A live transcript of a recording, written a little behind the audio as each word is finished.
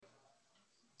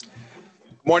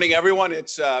Morning, everyone.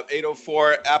 It's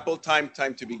 8:04 Apple time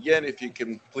to begin. If you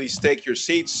can please take your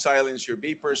seats, silence your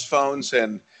beepers, phones,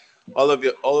 and all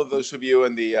of those of you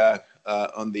on the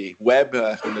web,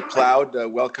 in the cloud,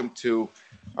 welcome to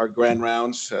our grand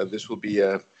rounds. This will be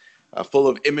full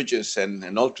of images and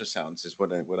ultrasounds, is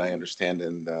what I understand,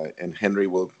 and Henry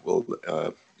will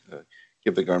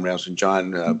give the grand rounds, and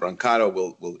John Brancato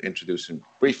will introduce him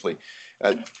briefly.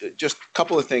 Just a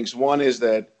couple of things. One is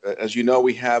that, as you know,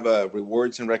 we have a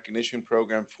rewards and recognition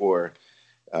program for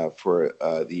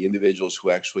the individuals who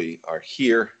actually are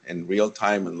here in real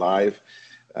time and live,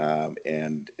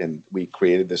 and we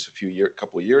created this a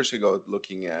couple of years ago,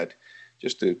 looking at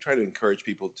just to try to encourage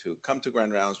people to come to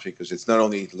grand rounds, because it's not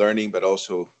only learning but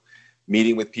also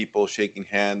meeting with people, shaking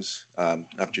hands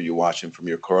after you watch them from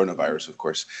your coronavirus, of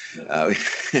course,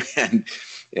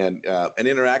 and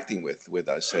interacting with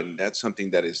us, and that's something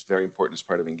that is very important as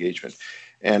part of engagement.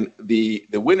 And the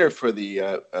winner for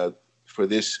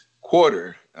this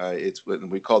quarter, it's what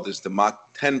we call this the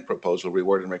Mach 10 proposal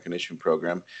reward and recognition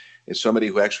program, is somebody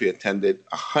who actually attended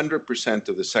 100%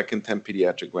 of the second 10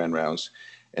 pediatric grand rounds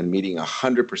and meeting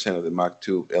 100% of the Mach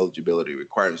 2 eligibility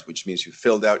requirements, which means you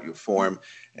filled out your form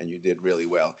and you did really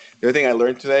well. The other thing I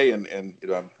learned today, and you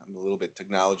know, I'm a little bit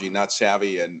technology not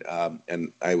savvy, and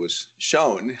I was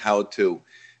shown how to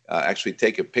actually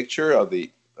take a picture of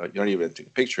the. You don't even take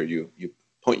a picture. You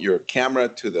point your camera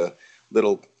to the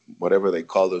little, whatever they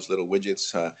call those little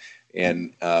widgets,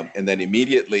 and then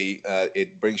immediately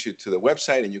it brings you to the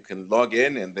website, and you can log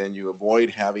in, and then you avoid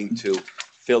having to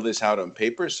fill this out on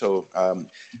paper. So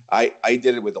I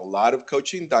did it with a lot of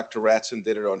coaching. Dr. Ratson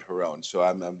did it on her own. So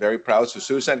I'm very proud. So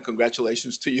Susan,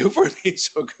 congratulations to you for being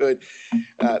so good.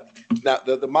 Now,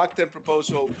 the Mach 10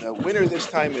 proposal winner this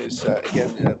time is,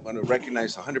 again, I want to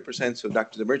recognize 100%. So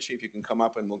Dr. Demirci, if you can come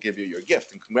up and we'll give you your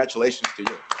gift. And congratulations to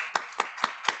you.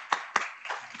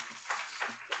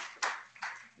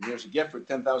 And here's a gift for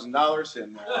 $10,000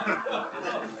 and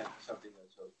something.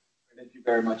 So thank you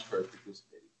very much for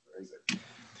participating. Very good.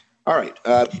 All right.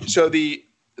 So the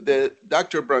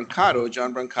Dr. Brancato,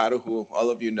 John Brancato, who all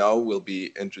of you know, will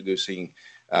be introducing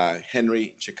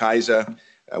Henry Chikaiza,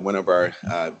 one of our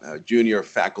junior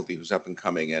faculty who's up and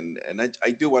coming. And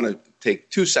I do want to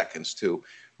take 2 seconds to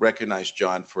recognize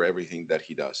John for everything that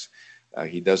he does.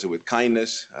 He does it with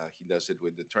kindness. He does it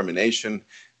with determination.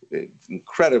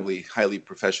 Incredibly highly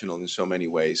professional in so many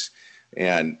ways.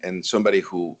 And somebody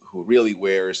who really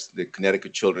wears the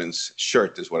Connecticut Children's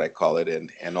shirt, is what I call it,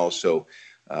 and also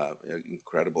an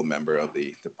incredible member of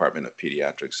the Department of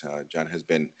Pediatrics. John has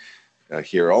been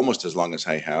here almost as long as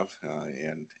I have,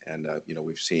 and you know,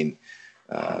 we've seen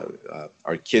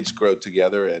our kids grow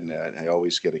together, and I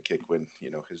always get a kick when, you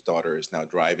know, his daughter is now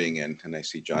driving, and I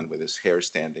see John with his hair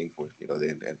standing, you know,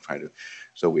 and trying to.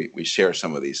 So we share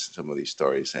some of these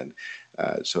stories, and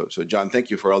so John, thank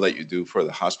you for all that you do for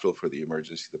the hospital, for the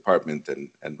emergency department,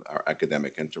 and our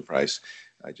academic enterprise.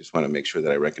 I just want to make sure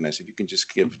that I recognize. If you can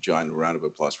just give John a round of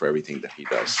applause for everything that he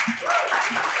does.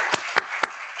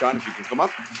 John, if you can come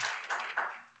up.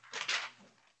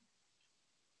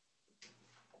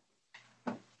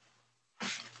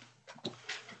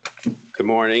 Good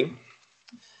morning.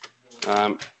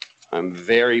 I'm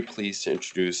very pleased to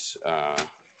introduce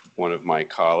one of my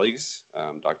colleagues,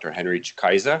 Dr. Henry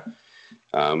Chikaiza,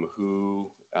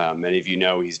 who many of you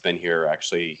know, he's been here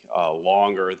actually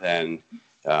longer than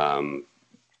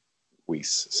we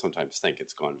sometimes think.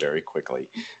 It's gone very quickly.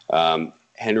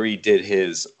 Henry did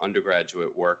his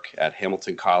undergraduate work at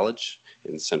Hamilton College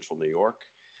in Central New York,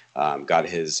 got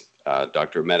his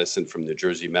Doctor of Medicine from New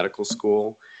Jersey Medical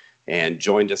School, and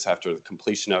joined us after the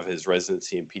completion of his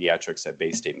residency in pediatrics at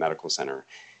Bay State Medical Center.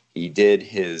 He did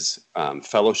his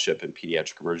fellowship in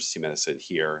pediatric emergency medicine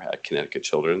here at Connecticut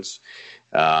Children's.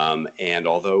 And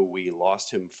although we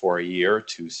lost him for a year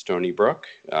to Stony Brook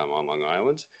on Long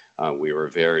Island, we were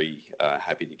very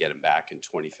happy to get him back in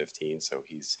 2015. So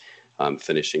he's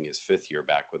finishing his 5th year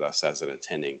back with us as an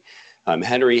attending.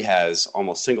 Henry has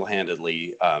almost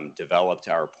single-handedly developed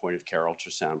our point-of-care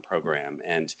ultrasound program,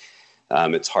 and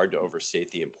it's hard to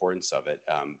overstate the importance of it,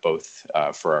 both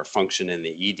for our function in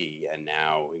the ED and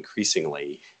now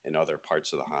increasingly in other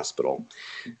parts of the hospital.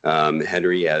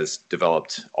 Henry has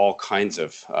developed all kinds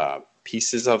of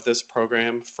pieces of this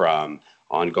program, from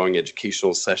ongoing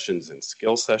educational sessions and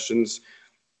skill sessions,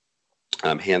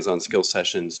 hands-on skill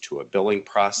sessions, to a billing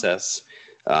process,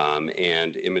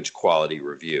 and image quality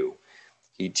review.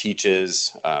 He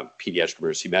teaches pediatric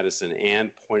emergency medicine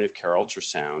and point-of-care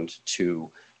ultrasound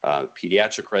to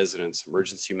pediatric residents,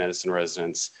 emergency medicine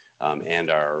residents, and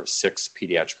our 6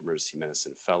 pediatric emergency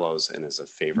medicine fellows, and is a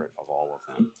favorite of all of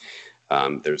them.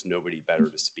 There's nobody better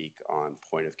to speak on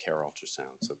point of care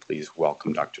ultrasound. So please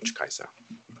welcome Dr. Chikaisa.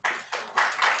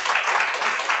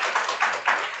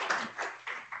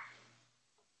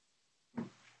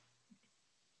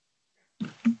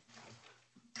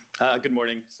 Good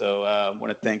morning. So I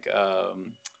want to thank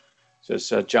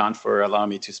John for allowing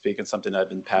me to speak on something I've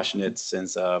been passionate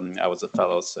since I was a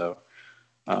fellow. So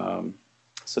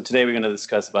today we're going to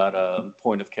discuss about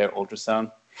point of care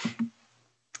ultrasound.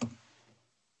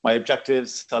 My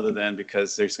objectives, other than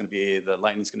because there's going to be the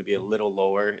lighting is going to be a little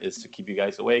lower, is to keep you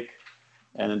guys awake.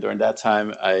 And then during that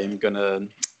time, we're going to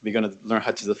learn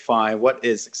how to define what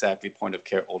is exactly point of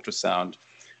care ultrasound.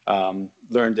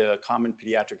 Learn the common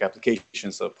pediatric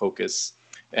applications of POCUS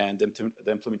and the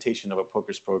implementation of a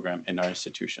POCUS program in our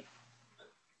institution.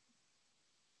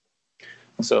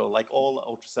 So like all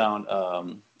ultrasound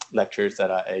lectures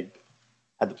that I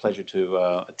had the pleasure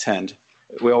to attend,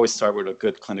 we always start with a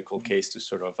good clinical case to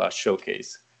sort of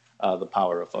showcase the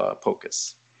power of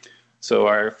POCUS. So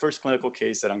our first clinical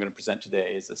case that I'm going to present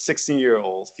today is a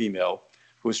 16-year-old female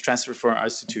who was transferred from our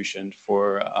institution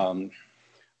for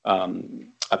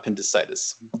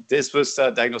appendicitis. This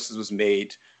diagnosis was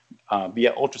made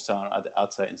via ultrasound at the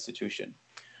outside institution,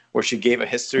 where she gave a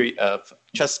history of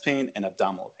chest pain and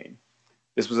abdominal pain.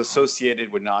 This was associated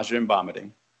with nausea and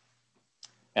vomiting,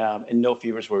 and no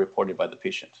fevers were reported by the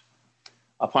patient.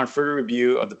 Upon further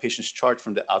review of the patient's chart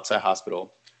from the outside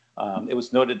hospital, it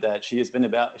was noted that she had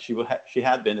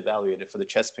been evaluated for the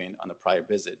chest pain on a prior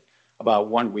visit about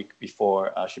 1 week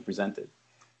before she presented.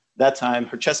 That time,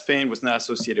 her chest pain was not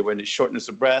associated with any shortness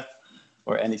of breath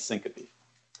or any syncope.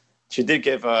 She did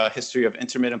give a history of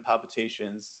intermittent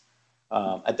palpitations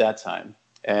at that time.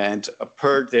 And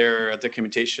per their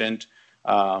documentation,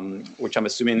 which I'm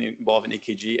assuming involved in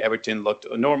EKG, everything looked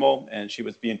normal, and she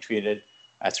was being treated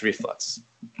as reflux.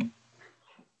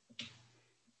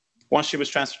 Once she was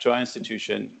transferred to our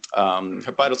institution,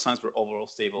 her vital signs were overall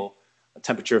stable, a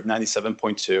temperature of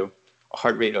 97.2, a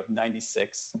heart rate of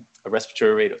 96, a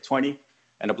respiratory rate of 20,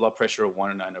 and a blood pressure of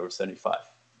 109/75.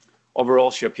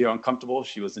 Overall, she appeared uncomfortable.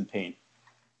 She was in pain.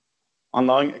 On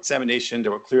lung examination,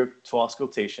 there were clear to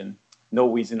auscultation. No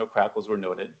wheezing or crackles were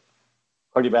noted.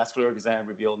 Cardiovascular exam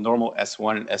revealed normal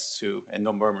S1 and S2, and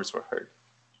no murmurs were heard.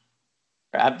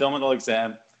 Her abdominal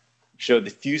exam showed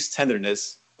diffuse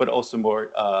tenderness, but also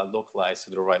more localized to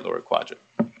the right lower quadrant.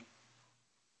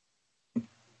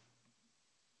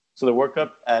 So the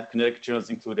workup at Connecticut Children's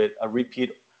included a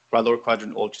repeat right lower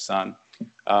quadrant ultrasound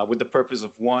with the purpose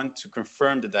of, 1, to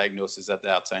confirm the diagnosis at the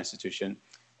outside institution,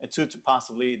 and 2, to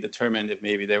possibly determine if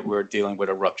maybe they were dealing with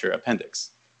a ruptured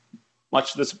appendix.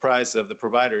 Much to the surprise of the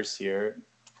providers here,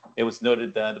 it was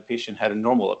noted that the patient had a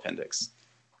normal appendix.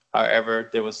 However,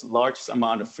 there was a large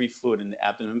amount of free fluid in the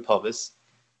abdomen and pelvis,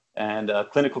 and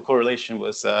clinical correlation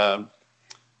was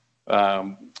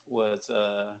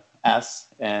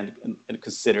asked and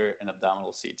considered an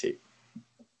abdominal CT.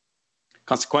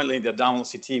 Consequently, the abdominal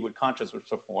CT with contrast was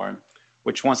performed,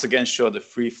 which once again showed the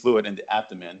free fluid in the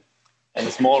abdomen and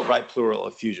a small right pleural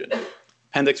effusion.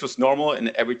 Appendix was normal, and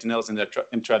everything else in the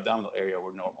intra-abdominal area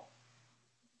were normal.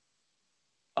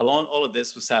 Along all of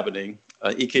this was happening,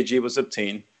 EKG was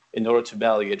obtained in order to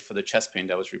evaluate for the chest pain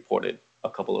that was reported a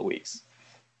couple of weeks.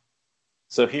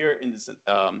 So here in this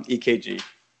EKG,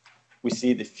 we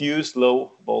see diffuse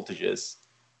low voltages,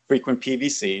 frequent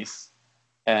PVCs,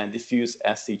 and diffuse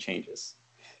ST changes.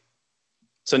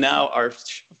 So now our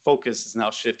focus is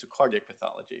now shift to cardiac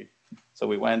pathology. So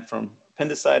we went from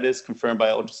appendicitis confirmed by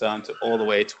ultrasound to all the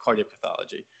way to cardiac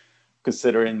pathology,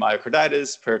 considering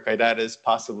myocarditis, pericarditis,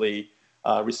 possibly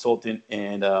resulting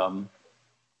in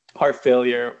heart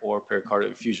failure or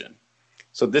pericardial effusion.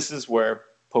 So this is where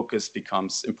POCUS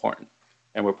becomes important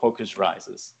and where POCUS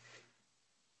rises.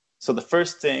 So the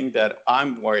first thing that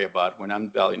I'm worried about when I'm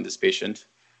evaluating this patient,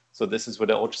 so this is what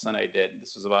the ultrasound I did,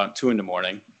 this was about 2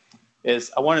 a.m,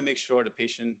 is I want to make sure the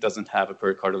patient doesn't have a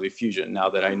pericardial effusion now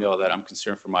that I know that I'm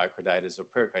concerned for myocarditis or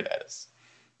pericarditis.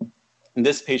 In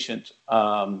this patient,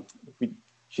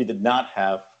 she did not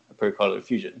have a pericardial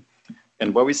effusion.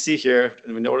 And what we see here,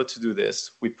 in order to do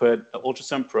this, we put an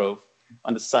ultrasound probe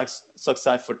on the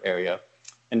subside foot area,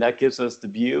 and that gives us the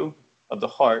view of the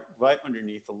heart right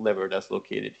underneath the liver that's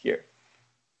located here.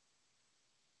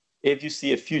 If you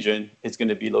see effusion, it's going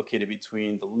to be located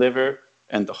between the liver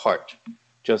and the heart.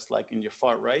 Just like in your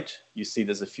far right, you see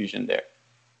there's effusion there.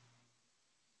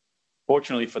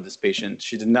 Fortunately for this patient,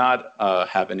 she did not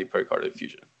have any pericardial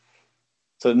effusion.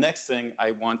 So the next thing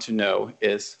I want to know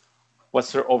is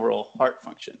what's her overall heart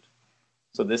function.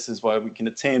 So this is what we can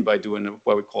attain by doing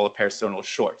what we call a parasternal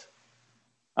short,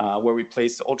 where we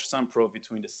place the ultrasound probe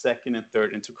between the second and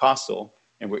third intercostal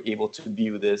and we're able to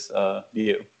view this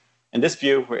view. In this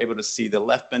view, we're able to see the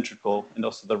left ventricle and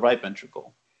also the right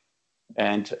ventricle.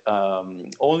 And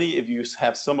only if you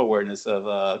have some awareness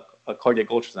of cardiac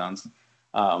ultrasounds,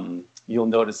 you'll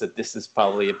notice that this is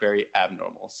probably a very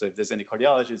abnormal. So if there's any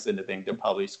cardiologists in the thing, they're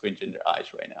probably squinting their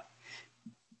eyes right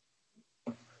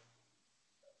now.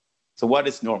 So what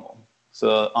is normal?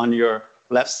 So on your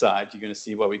left side, you're going to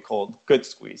see what we call good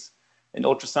squeeze. In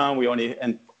ultrasound,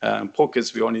 and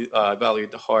POCUS, we only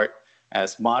evaluate the heart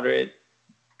as moderate,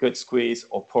 good squeeze,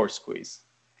 or poor squeeze.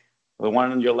 The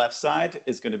one on your left side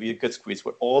is going to be a good squeeze,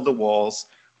 where all the walls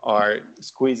are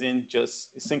squeezing,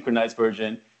 just a synchronized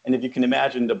version. And if you can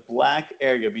imagine the black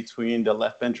area between the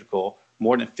left ventricle,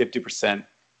 more than 50%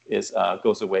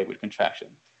 goes away with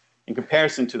contraction. In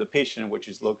comparison to the patient, which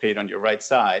is located on your right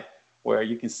side, where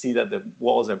you can see that the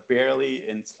walls are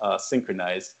barely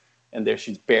synchronized, and there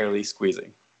she's barely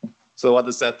squeezing. So what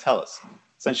does that tell us?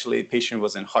 Essentially, the patient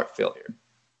was in heart failure.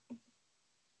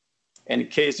 And in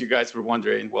case you guys were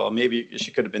wondering, well, maybe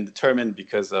she could have been determined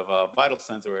because of a vital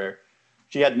signs where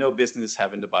she had no business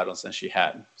having the vital signs she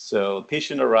had. So the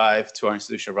patient arrived to our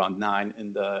institution around 9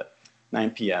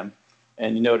 p.m.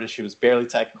 And you notice she was barely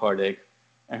tachycardic,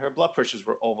 and her blood pressures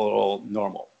were overall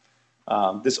normal.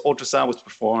 This ultrasound was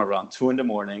performed around 2 in the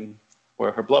morning,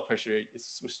 where her blood pressure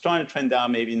was starting to trend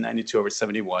down, maybe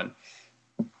 92/71.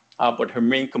 But her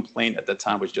main complaint at that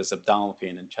time was just abdominal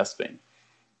pain and chest pain.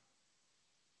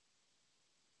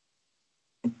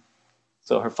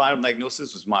 So her final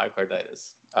diagnosis was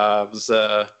myocarditis. I was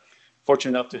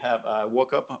fortunate enough to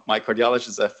woke up my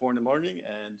cardiologist at 4 in the morning,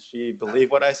 and she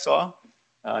believed what I saw.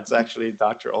 It's actually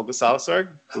Dr. Olga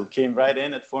Salazar, who came right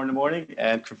in at 4 in the morning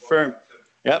and confirmed,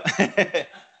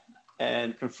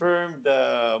 and confirmed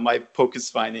my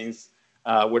POCUS findings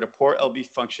with a poor LV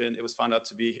function. It was found out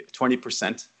to be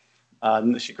 20%.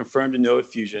 She confirmed a no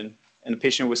effusion, and the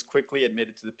patient was quickly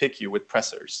admitted to the PICU with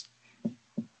pressors.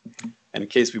 And in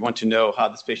case we want to know how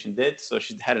this patient did, so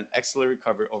she had an excellent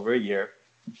recovery over a year,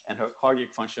 and her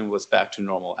cardiac function was back to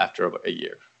normal after about a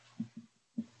year.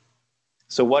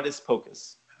 So what is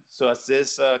POCUS? So as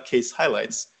this case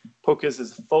highlights, POCUS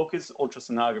is focused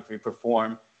ultrasonography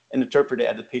performed and interpreted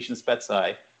at the patient's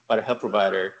bedside by the health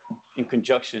provider in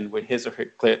conjunction with his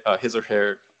or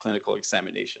her clinical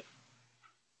examination.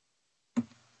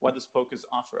 What does POCUS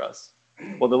offer us?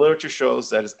 Well, the literature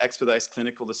shows that it expedites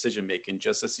clinical decision-making,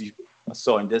 just as you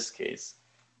saw in this case.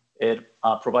 It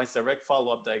provides direct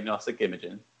follow-up diagnostic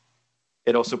imaging.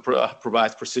 It also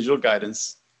provides procedural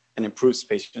guidance and improves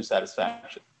patient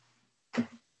satisfaction.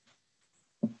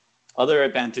 Other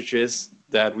advantages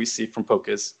that we see from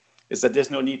POCUS is that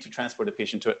there's no need to transport the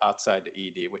patient to outside the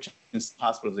ED, which in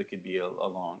hospitals it could be a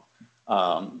long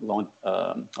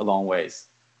ways.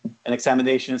 And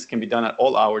examinations can be done at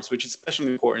all hours, which is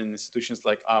especially important in institutions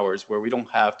like ours, where we don't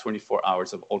have 24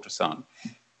 hours of ultrasound.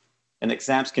 And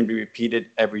exams can be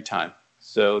repeated every time.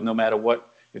 So no matter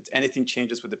what, if anything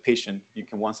changes with the patient, you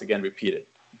can once again repeat it.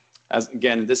 As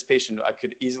again, in this patient, I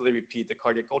could easily repeat the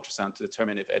cardiac ultrasound to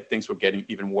determine if things were getting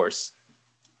even worse.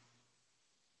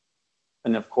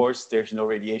 And of course, there's no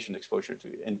radiation exposure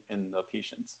in the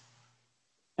patients.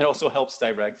 It also helps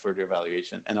direct further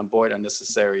evaluation and avoid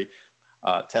unnecessary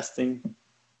testing.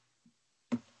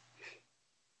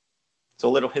 So a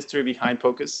little history behind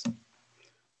POCUS.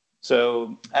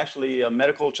 So actually,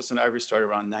 medical ultrasonography started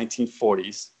around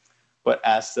 1940s, but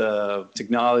as the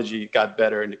technology got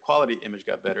better and the quality image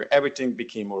got better, everything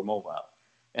became more mobile.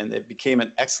 And it became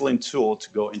an excellent tool to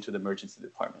go into the emergency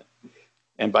department.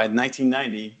 And by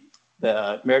 1990,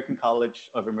 the American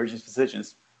College of Emergency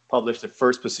Physicians published the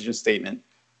first position statement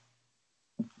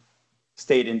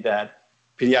stating that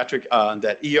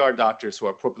that ER doctors who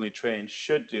are appropriately trained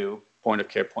should do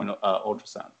point-of-care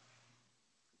ultrasound.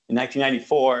 In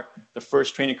 1994, the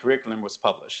first training curriculum was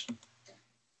published.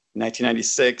 In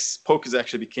 1996, POCUS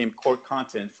actually became core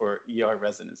content for ER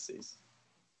residencies.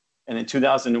 And in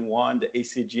 2001, the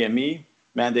ACGME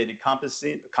mandated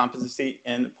competency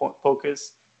in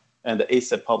POCUS, and the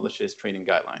ACEP published its training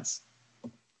guidelines.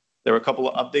 There were a couple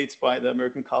of updates by the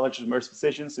American College of Emergency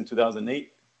Physicians in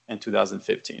 2008 and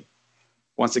 2015.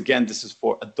 Once again, this is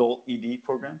for adult ED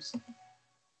programs.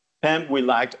 PEM, we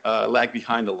lagged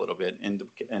behind a little bit in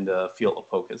the field of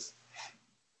POCUS.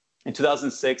 In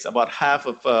 2006, about half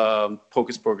of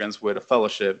POCUS programs with a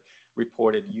fellowship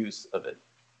reported use of it.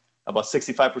 About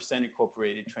 65%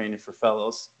 incorporated training for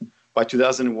fellows. By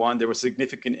 2001, there was a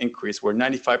significant increase where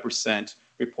 95%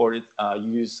 reported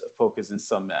use of POCUS in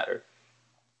some matter.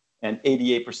 And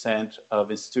 88%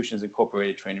 of institutions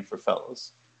incorporated training for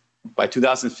fellows. By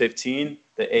 2015,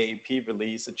 the AAP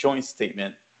released a joint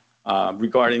statement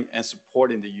regarding and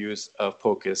supporting the use of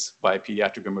POCUS by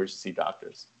pediatric emergency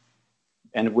doctors.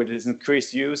 And with its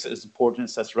increased use, its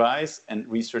importance has rise and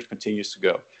research continues to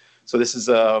go. So this is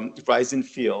a rising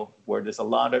field where there's a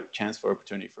lot of chance for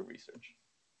opportunity for research.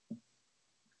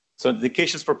 So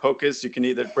indications for POCUS, you can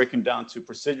either break them down to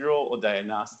procedural or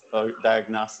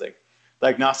diagnostic.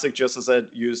 Diagnostic, just as I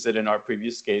used it in our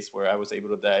previous case where I was able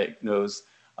to diagnose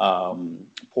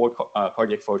poor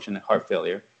cardiac function and heart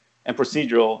failure. And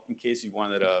procedural, in case you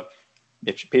wanted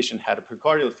if your patient had a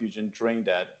precardial effusion, drain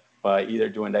that by either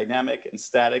doing dynamic and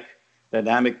static.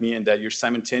 Dynamic meaning that you're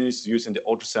simultaneously using the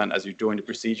ultrasound as you're doing the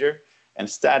procedure, and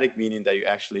static meaning that you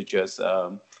actually just,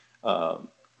 you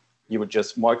would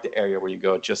just mark the area where you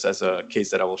go, just as a case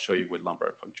that I will show you with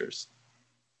lumbar punctures.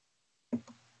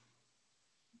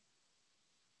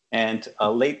 And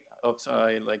like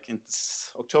in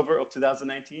October of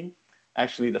 2019,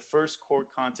 actually the first core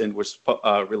content was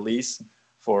released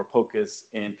for POCUS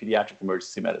in pediatric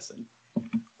emergency medicine.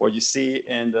 What you see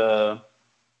in the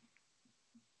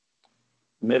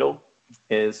middle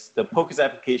is the POCUS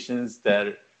applications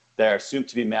that are assumed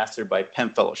to be mastered by Penn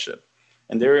Fellowship.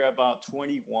 And there are about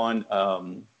 21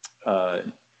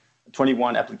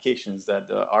 applications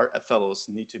that our fellows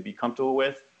need to be comfortable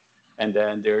with. And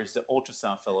then there's the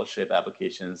ultrasound fellowship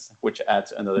applications, which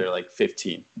adds another like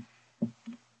 15.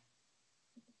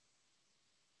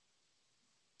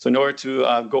 So in order to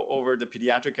go over the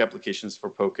pediatric applications for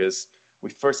POCUS, we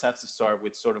first have to start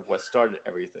with sort of what started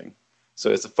everything.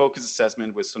 So it's a focus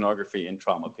assessment with sonography in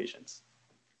trauma patients.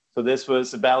 So this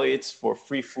was evaluates for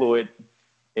free fluid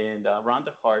around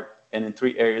the heart and in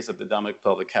 3 areas of the abdominal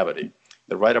pelvic cavity: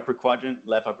 the right upper quadrant,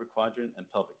 left upper quadrant, and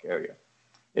pelvic area.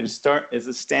 It is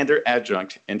a standard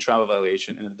adjunct in trauma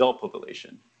evaluation in adult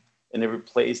population, and it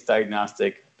replaced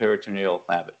diagnostic peritoneal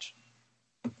lavage.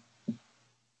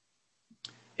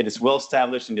 It is well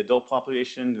established in the adult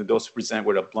population who those who present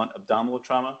with a blunt abdominal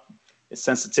trauma. Its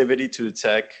sensitivity to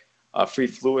detect free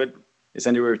fluid is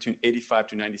anywhere between 85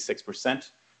 to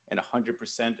 96%, and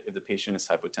 100% if the patient is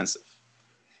hypotensive.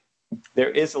 There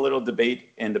is a little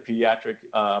debate in the pediatric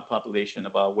population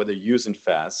about whether using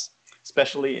FAST,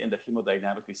 especially in the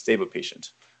hemodynamically stable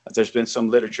patient. There's been some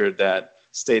literature that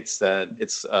states that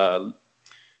its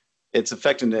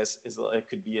effectiveness it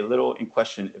could be a little in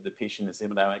question if the patient is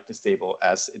hemodynamically stable,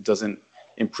 as it doesn't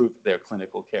improve their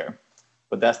clinical care.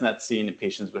 But that's not seen in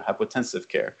patients with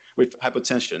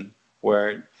hypotension,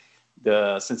 where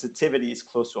the sensitivity is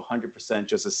close to 100%,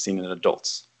 just as seen in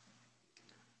adults.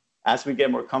 As we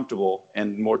get more comfortable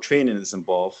and more training is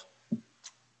involved,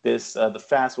 the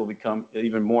FAST will become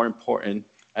even more important,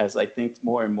 as I think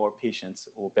more and more patients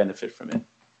will benefit from it.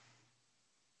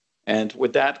 And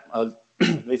with that,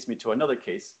 leads me to another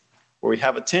case where we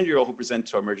have a 10-year-old who presented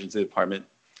to our emergency department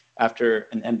after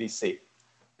an MVC.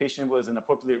 Patient was an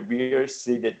appropriately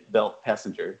rear-seated belt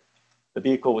passenger. The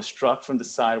vehicle was struck from the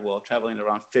side while traveling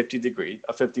around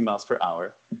 50 miles per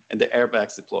hour, and the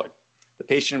airbags deployed. The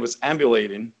patient was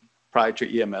ambulating prior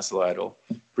to EMS arrival,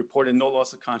 reported no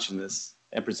loss of consciousness,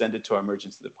 and presented to our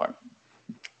emergency department.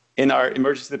 In our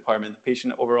emergency department, the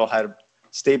patient overall had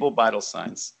stable vital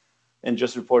signs and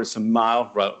just reported some mild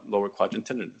lower quadrant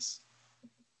tenderness.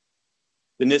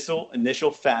 The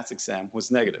initial FAST exam was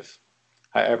negative.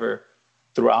 However,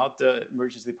 throughout the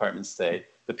emergency department stay,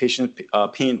 the patient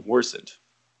pain worsened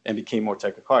and became more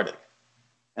tachycardic,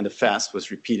 and the FAST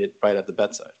was repeated right at the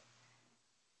bedside.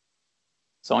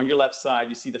 So on your left side,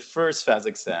 you see the first FAST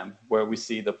exam where we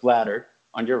see the bladder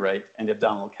on your right and the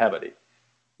abdominal cavity.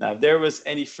 Now, if there was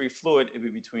any free fluid, it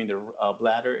would be between the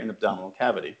bladder and abdominal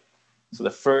cavity. So the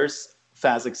first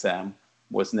FAST exam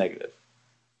was negative.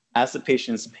 As the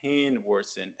patient's pain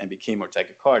worsened and became more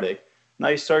tachycardic, now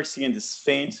you start seeing this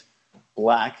faint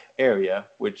black area,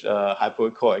 which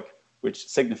hypoechoic, which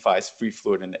signifies free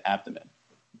fluid in the abdomen.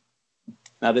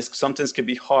 Now, this sometimes can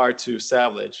be hard to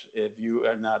establish if you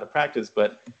are not a practice,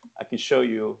 but I can show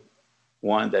you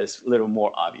one that is a little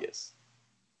more obvious.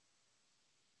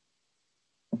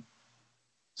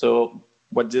 So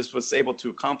what this was able to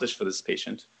accomplish for this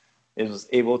patient is was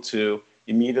able to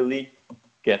immediately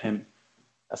get him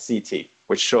a CT,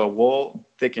 which show a wall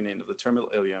thickening of the terminal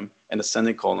ileum and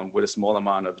ascending colon with a small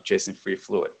amount of adjacent free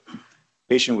fluid.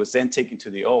 Patient was then taken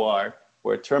to the OR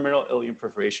where terminal ileum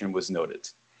perforation was noted.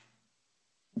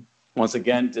 Once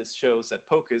again, this shows that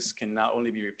POCUS can not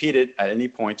only be repeated at any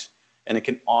point, and it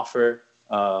can offer,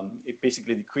 it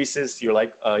basically decreases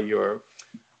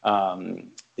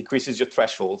decreases your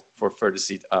threshold for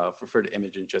further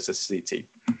imaging, just as CT.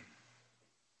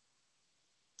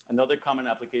 Another common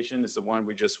application is the one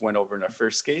we just went over in our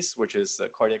first case, which is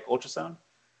cardiac ultrasound.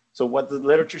 So what the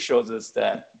literature shows us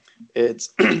that It's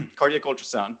cardiac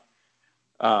ultrasound.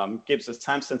 Gives us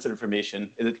time-sensitive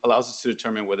information. It allows us to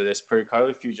determine whether there's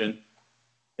pericardial effusion.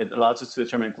 It allows us to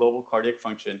determine global cardiac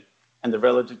function and the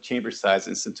relative chamber size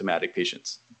in symptomatic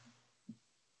patients.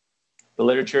 The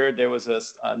literature, there was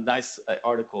a nice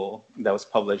article that was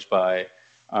published by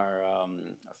our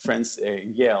friends at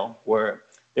Yale, where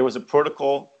there was a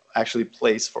protocol actually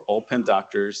placed for all PEM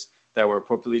doctors that were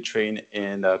appropriately trained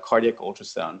in cardiac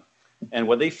ultrasound. And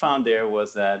what they found there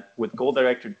was that with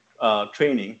goal-directed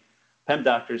training, PEM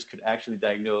doctors could actually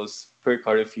diagnose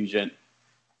pericardial effusion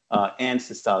and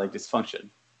systolic dysfunction.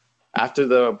 After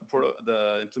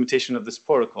the implementation of this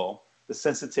protocol, the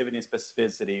sensitivity and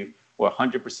specificity were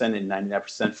 100% and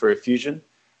 99% for effusion.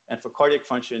 And for cardiac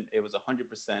function, it was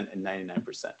 100% and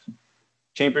 99%.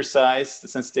 Chamber size, the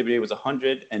sensitivity was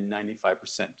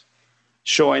 195%,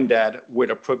 showing that with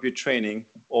appropriate training,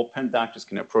 all PEM doctors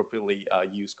can appropriately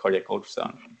use cardiac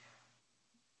ultrasound.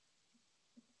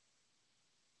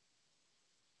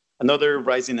 Another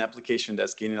rising application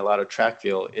that's gaining a lot of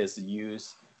traction is the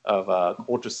use of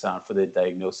ultrasound for the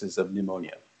diagnosis of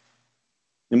pneumonia.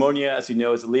 Pneumonia, as you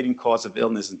know, is the leading cause of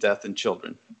illness and death in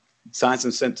children. Signs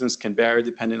and symptoms can vary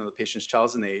depending on the patient's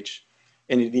child's age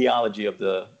and the etiology of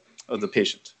the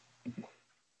patient.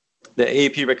 The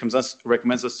AAP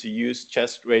recommends us to use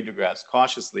chest radiographs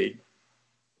cautiously,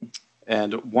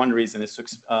 and one reason is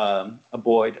to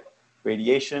avoid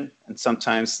radiation and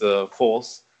sometimes the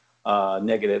false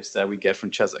negatives that we get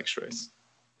from chest x-rays.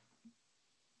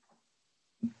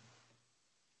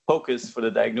 POCUS for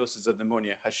the diagnosis of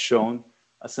pneumonia has shown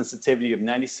a sensitivity of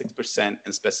 96%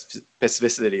 and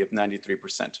specificity of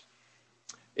 93%.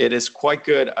 It is quite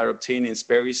good at obtaining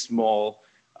very small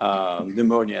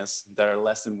pneumonias that are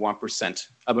less than 1%,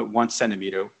 about 1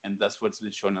 centimeter, and that's what's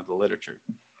been shown in the literature.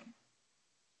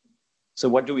 So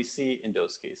what do we see in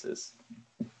those cases?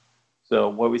 So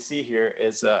what we see here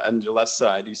is on the left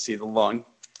side, you see the lung,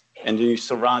 and then you're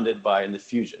surrounded by an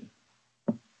effusion.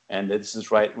 And this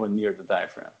is right near the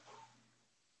diaphragm.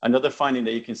 Another finding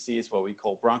that you can see is what we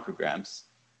call bronchograms.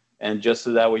 And just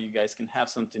so that way you guys can have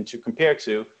something to compare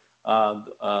to,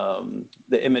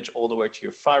 the image all the way to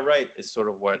your far right is sort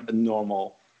of what a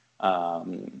normal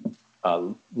lung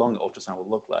ultrasound would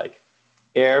look like.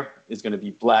 Air is going to be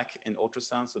black in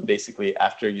ultrasound. So basically,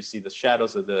 after you see the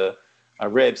shadows of the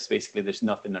ribs, basically there's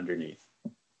nothing underneath.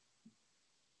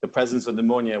 The presence of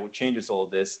pneumonia changes all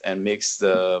this and makes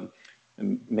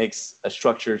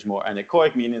structures more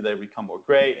anechoic, meaning they become more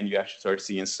gray, and you actually start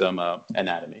seeing some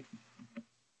anatomy.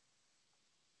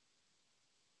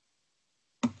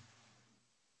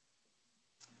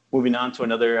 Moving on to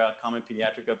another common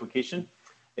pediatric application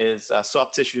is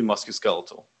soft tissue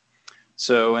musculoskeletal.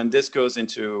 So, and this goes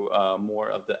into more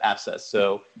of the abscess.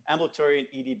 So ambulatory and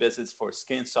ED visits for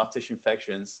skin soft tissue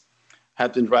infections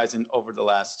have been rising over the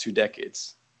last 2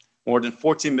 decades. More than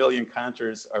 14 million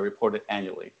encounters are reported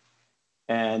annually.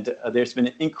 And there's been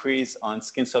an increase on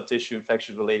skin soft tissue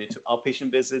infections related to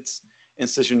outpatient visits,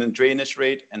 incision and drainage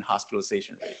rate, and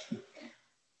hospitalization rate.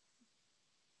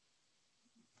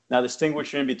 Now,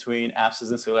 distinguishing between abscess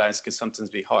and cellulitis can sometimes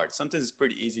be hard. Sometimes it's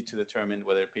pretty easy to determine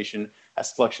whether a patient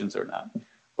has fluxions or not.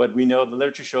 But we know the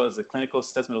literature shows that clinical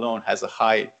assessment alone has a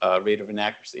high rate of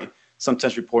inaccuracy,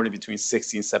 sometimes reported between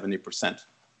 60 and 70%.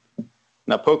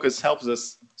 Now, POCUS helps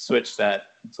us switch that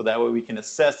so that way we can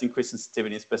assess increased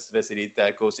sensitivity and specificity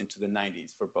that goes into the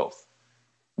 90s for both.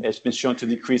 It's been shown to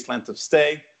decrease length of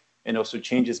stay and also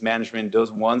changes management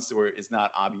those ones where it's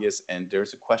not obvious and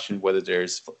there's a question whether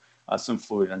there's some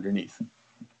fluid underneath.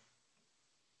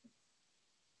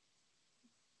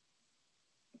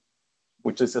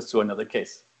 Which leads us to another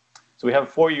case. So we have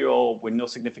a 4-year-old with no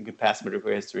significant past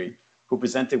medical history who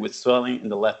presented with swelling in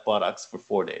the left buttocks for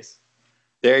 4 days.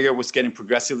 The area was getting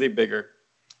progressively bigger.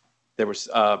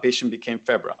 Patient became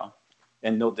febrile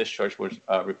and no discharge was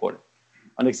reported.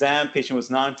 On exam, patient was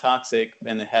non-toxic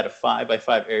and had a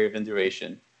 5x5 area of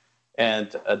induration.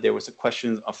 And there was a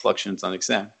question of fluxions on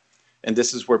exam. And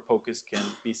this is where POCUS can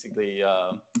basically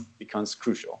becomes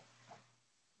crucial.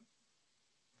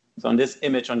 So on this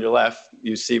image on your left,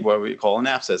 you see what we call an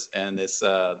abscess, and it's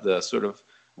the sort of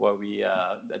what we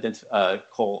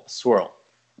call swirl.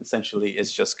 Essentially,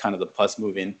 it's just kind of the pus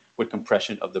moving with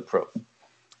compression of the probe.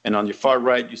 And on your far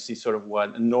right, you see sort of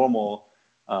what a normal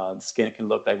skin can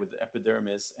look like with the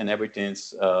epidermis, and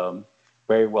everything's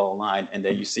very well aligned. And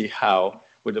then you see how,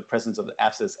 with the presence of the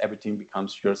abscess, everything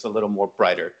becomes just a little more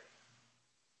brighter.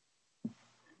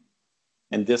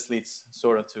 And this leads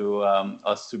sort of to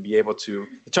us to be able to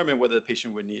determine whether the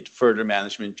patient would need further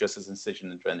management, just as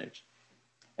incision and drainage.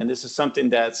 And this is something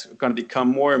that's going to become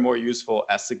more and more useful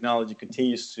as technology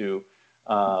continues to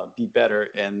be better,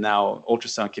 and now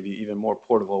ultrasound can be even more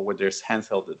portable where there's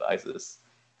handheld devices.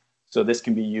 So this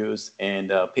can be used in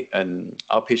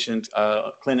outpatient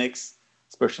clinics,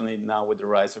 especially now with the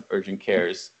rise of urgent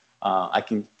cares. I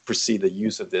can foresee the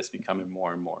use of this becoming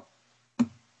more and more.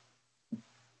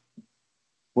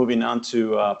 Moving on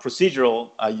to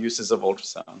procedural uses of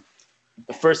ultrasound.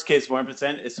 The first case we're going to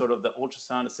present is sort of the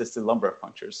ultrasound-assisted lumbar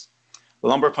punctures. The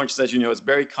lumbar punctures, as you know, is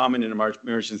very common in the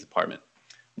emergency department.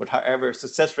 But however,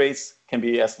 success rates can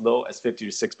be as low as 50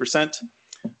 to 6%.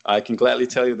 I can gladly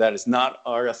tell you that is not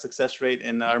our success rate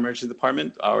in our emergency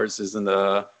department. Ours is in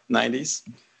the 90s.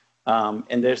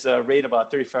 And there's a rate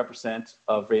about 35%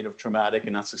 of rate of traumatic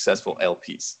and unsuccessful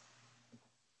LPs.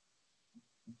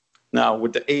 Now,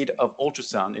 with the aid of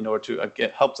ultrasound, in order to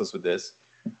help us with this,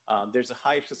 there's a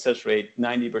higher success rate,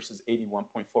 90 versus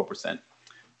 81.4%,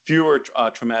 fewer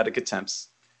traumatic attempts,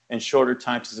 and shorter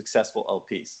time to successful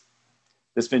LPs.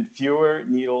 There's been fewer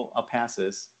needle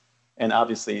passes, and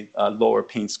obviously lower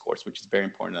pain scores, which is very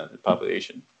important in the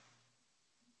population.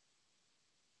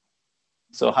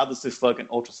 So how does this look in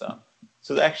ultrasound?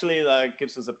 So it actually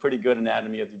gives us a pretty good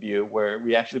anatomy of the view where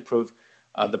we actually probe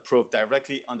the probe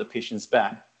directly on the patient's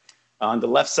back. On the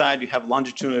left side, you have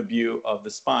longitudinal view of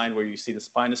the spine where you see the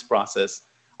spinous process.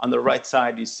 On the right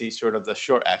side, you see sort of the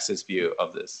short axis view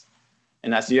of this.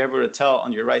 And as you're able to tell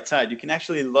on your right side, you can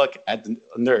actually look at the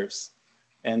nerves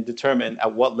and determine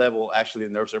at what level actually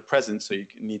the nerves are present so you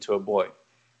need to avoid.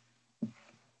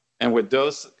 And with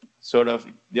those sort of,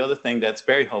 the other thing that's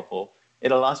very helpful,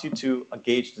 it allows you to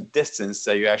gauge the distance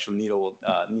that your actual needle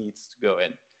needs to go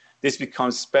in. This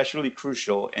becomes especially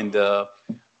crucial in the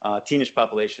teenage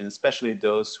population, especially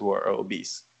those who are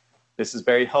obese. This is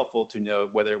very helpful to know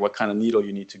what kind of needle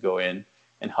you need to go in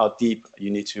and how deep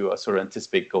you need to sort of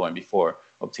anticipate going before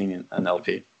obtaining an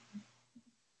LP.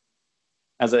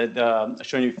 As I've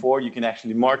shown you before, you can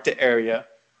actually mark the area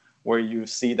where you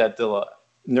see that the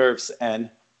nerves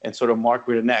end and sort of mark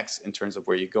where the X in terms of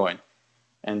where you're going.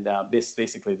 And this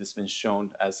has been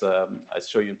shown, as I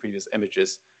showed you in previous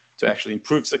images, to actually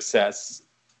improve success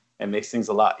and makes things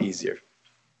a lot easier.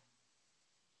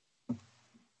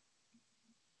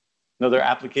 Another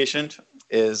application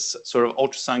is sort of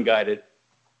ultrasound-guided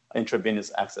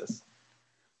intravenous access.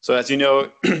 So as you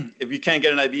know, if you can't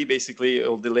get an IV, basically it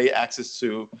will delay access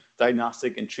to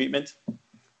diagnostic and treatment.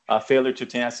 Failure to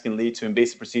obtain access can lead to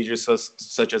invasive procedures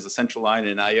such as a central line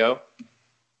and IO.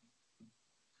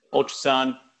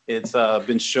 Ultrasound, it's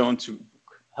been shown to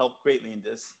help greatly in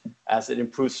this as it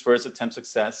improves first attempt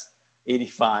success,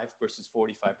 85 versus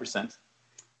 45%,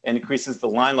 and increases the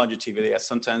line longevity as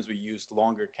sometimes we use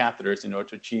longer catheters in order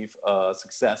to achieve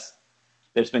success.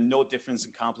 There's been no difference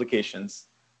in complications,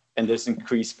 and there's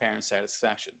increased parent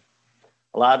satisfaction.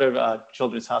 A lot of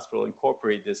children's hospitals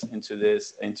incorporate this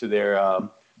into their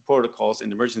protocols in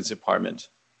the emergency department.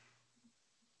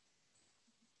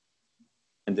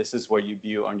 And this is what you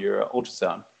view on your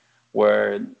ultrasound,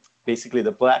 where basically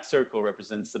the black circle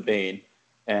represents the vein,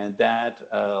 and that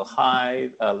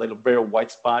little bare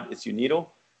white spot is your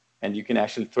needle, and you can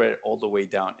actually thread it all the way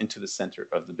down into the center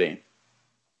of the vein.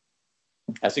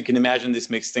 As you can imagine, this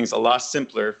makes things a lot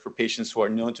simpler for patients who are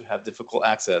known to have difficult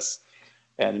access,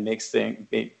 and it makes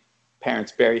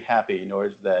parents very happy in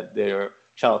order that their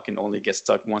child can only get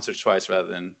stuck once or twice rather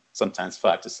than sometimes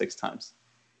 5 to 6 times.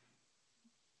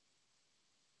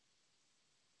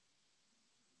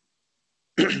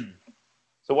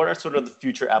 So what are sort of the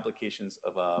future applications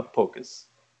of POCUS?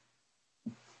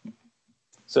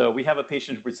 So we have a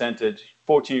patient who presented,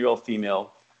 14-year-old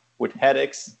female with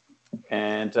headaches,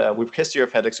 and with history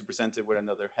of headaches who presented with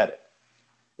another headache.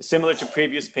 It's similar to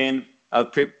previous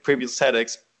previous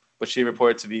headaches, but she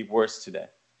reported to be worse today.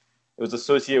 It was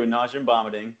associated with nausea and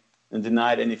vomiting and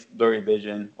denied any blurry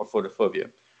vision or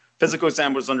photophobia. Physical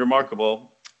exam was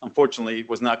unremarkable. Unfortunately,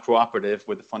 was not cooperative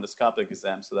with the fundoscopic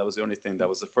exam, so that was the only thing that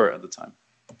was deferred at the time.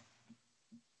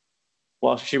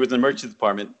 While she was in the emergency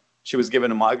department, she was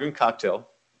given a migraine cocktail,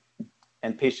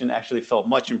 and patient actually felt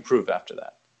much improved after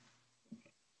that.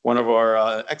 One of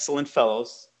our excellent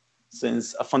fellows,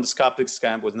 since a fundoscopic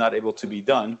scan was not able to be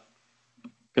done,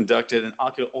 conducted an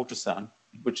ocular ultrasound,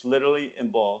 which literally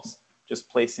involves just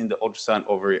placing the ultrasound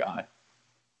over your eye.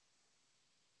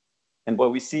 And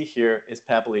what we see here is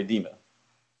papillary edema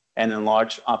and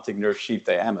enlarged optic nerve sheath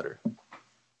diameter.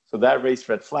 So that raised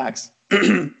red flags.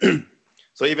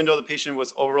 So even though the patient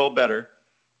was overall better,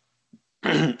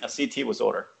 a CT was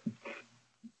ordered.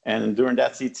 And during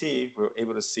that CT, we were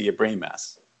able to see a brain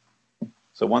mass.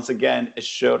 So once again, it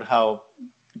showed how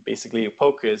basically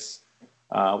POCUS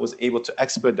was able to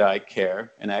expedite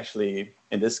care and actually,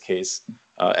 in this case,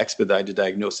 expedite the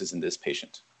diagnosis in this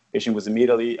patient. Patient was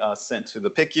immediately sent to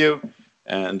the PICU,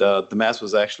 and the mass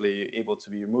was actually able to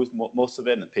be removed, most of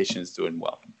it, and the patient is doing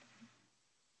well.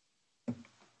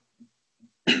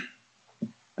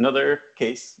 Another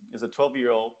case is a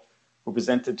 12-year-old who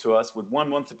presented to us with 1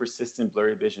 month of persistent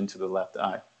blurry vision to the left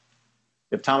eye.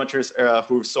 The optometrist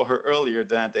who saw her earlier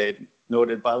that day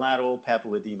noted bilateral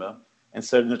papilledema and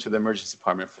sent her to the emergency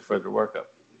department for further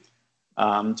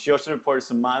workup. She also reported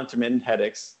some mild intermittent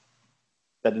headaches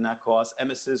that did not cause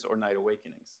emesis or night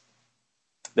awakenings.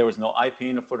 There was no eye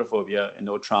pain or photophobia and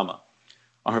no trauma.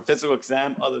 On her physical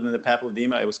exam, other than the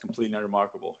papilledema, it was completely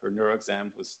unremarkable. Her neuro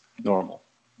exam was normal.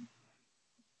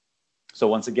 So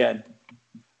once again,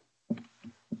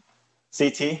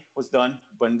 CT was done,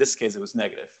 but in this case, it was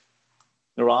negative.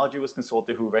 Neurology was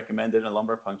consulted, who recommended a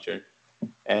lumbar puncture,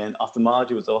 and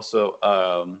ophthalmology was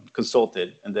also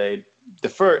consulted, and they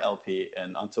defer LP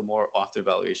and until more after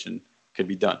evaluation could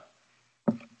be done.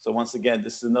 So once again,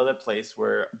 this is another place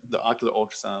where the ocular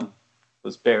ultrasound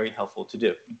was very helpful to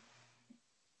do.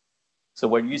 So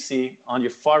what you see on your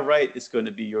far right is going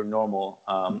to be your normal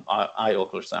eye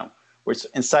ultrasound, where it's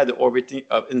inside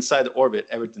the orbit,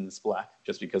 everything is black,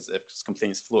 just because it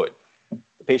contains fluid.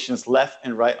 The patient's left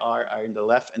and right are in the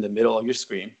left and the middle of your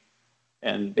screen.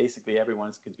 And basically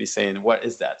everyone's going to be saying, what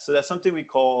is that? So that's something we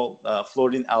call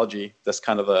floating algae. That's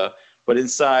kind of but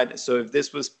inside, so if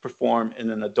this was performed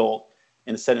in an adult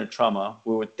in a setting of trauma,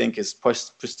 we would think is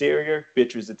posterior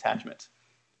vitreous detachment.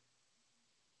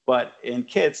 But in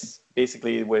kids,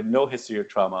 basically with no history of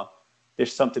trauma,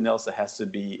 there's something else that has to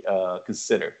be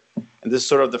considered. And this is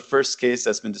sort of the first case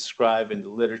that's been described in the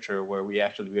literature where we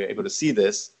actually were able to see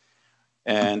this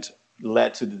and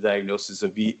led to the diagnosis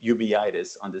of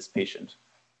uveitis on this patient.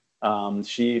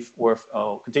 She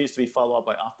continues to be followed up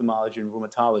by ophthalmology and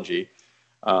rheumatology,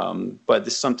 but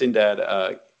this is something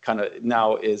that kind of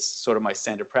now is sort of my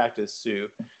standard practice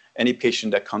to any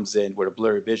patient that comes in with a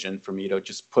blurry vision for me to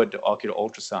just put the ocular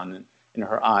ultrasound in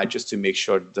her eye just to make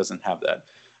sure it doesn't have that.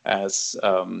 As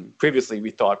previously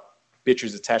we thought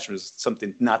vitreous detachment was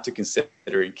something not to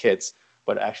consider in kids,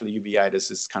 but actually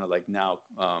uveitis is kind of like now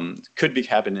could be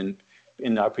happening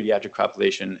in our pediatric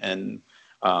population. And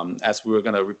as we were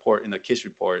going to report in the case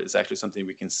report, it's actually something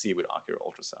we can see with ocular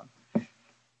ultrasound.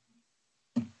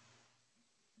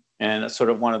 And sort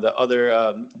of one of the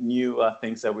other new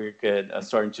things that we're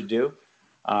starting to do,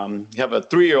 we have a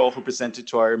 3-year-old who presented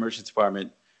to our emergency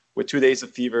department with 2 days of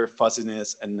fever,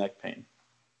 fuzziness, and neck pain.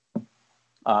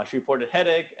 She reported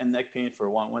headache and neck pain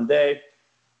for one day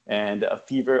and a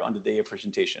fever on the day of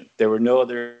presentation. There were no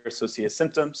other associated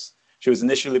symptoms. She was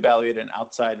initially evaluated in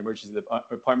outside emergency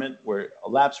department where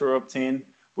labs were obtained,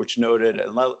 which noted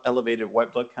an elevated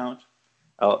white blood count.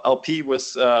 LP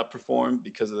was performed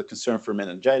because of the concern for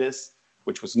meningitis,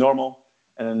 which was normal.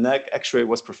 And a neck x-ray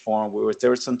was performed where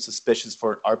there was some suspicions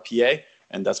for RPA,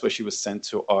 and that's why she was sent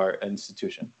to our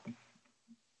institution.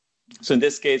 So in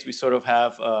this case, we sort of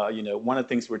have, one of the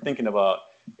things we're thinking about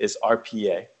is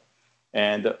RPA.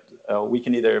 And we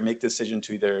can either make the decision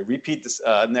to either repeat this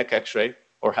neck x-ray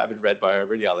or have it read by our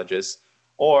radiologist,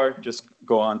 or just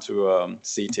go on to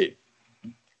CT.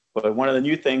 But one of the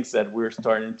new things that we're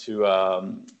starting to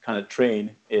kind of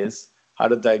train is how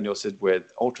to diagnose it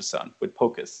with ultrasound, with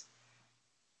POCUS.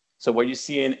 So what you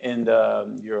see in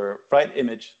your right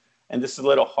image, and this is a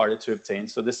little harder to obtain.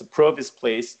 So this probe is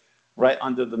placed right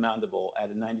under the mandible at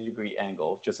a 90-degree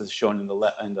angle, just as shown in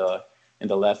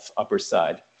the left upper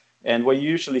side. And what you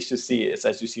usually should see is,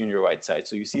 as you see on your right side,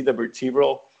 so you see the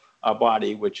vertebral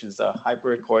body, which is a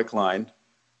hyperechoic line.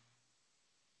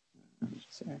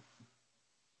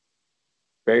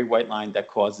 Very white line that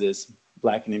causes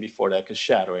blackening before that is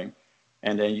shadowing.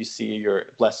 And then you see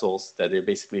your vessels that are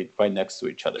basically right next to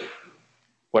each other.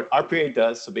 What RPA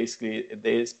does, so basically it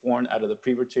is born out of the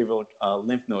prevertebral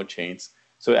lymph node chains.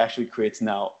 So it actually creates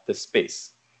now the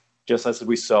space, just as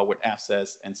we saw with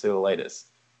abscess and cellulitis.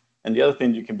 And the other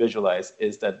thing you can visualize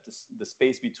is that the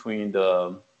space between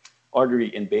the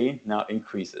artery and vein now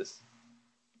increases.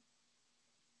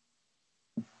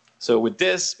 So with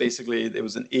this, basically, it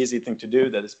was an easy thing to do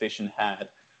that this patient had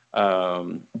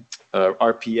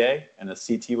RPA and a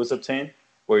CT was obtained,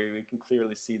 where we can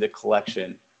clearly see the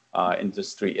collection in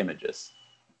just 3 images.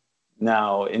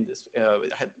 Now, in this,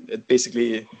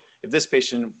 basically, if this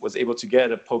patient was able to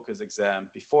get a POCUS exam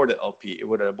before the LP, it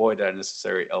would avoid that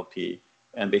unnecessary LP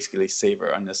and basically save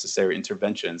our unnecessary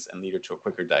interventions and lead her to a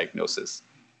quicker diagnosis.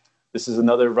 This is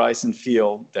another rise in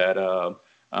field that,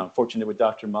 fortunately with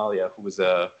Dr. Malia, who was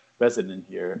a resident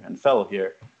here and fellow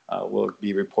here, will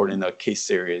be reporting a case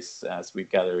series as we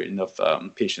gather enough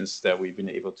patients that we've been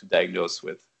able to diagnose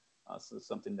with. So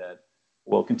something that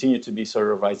will continue to be sort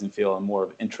of a rising field and more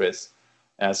of interest,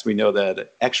 as we know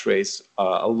that X-rays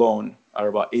alone are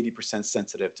about 80%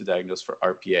 sensitive to diagnose for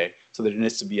RPA. So there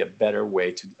needs to be a better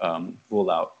way to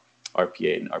rule out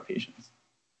RPA in our patients.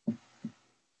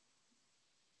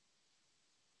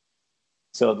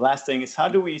 So the last thing is, how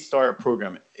do we start a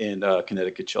program in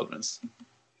Connecticut Children's?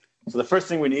 So the first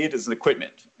thing we need is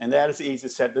equipment, and that is easier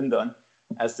said than done,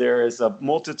 as there is a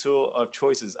multitude of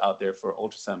choices out there for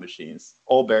ultrasound machines,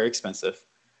 all very expensive.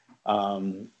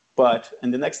 And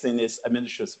the next thing is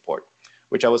administrative support,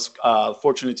 which I was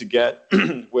fortunate to get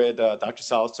with Dr.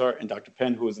 Salazar and Dr.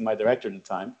 Penn, who was my director at the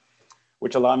time,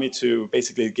 which allowed me to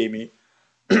basically gave me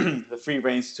the free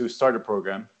reins to start a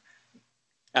program.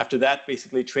 After that,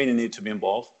 basically training needed to be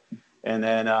involved. And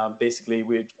then basically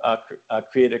we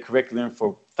created a curriculum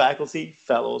for faculty,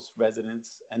 fellows,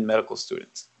 residents, and medical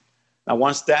students. Now,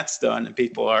 once that's done and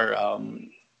people are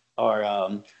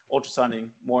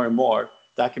ultrasounding more and more,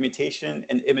 documentation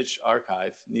and image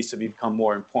archive needs to become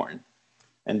more important.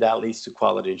 And that leads to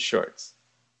quality assurance.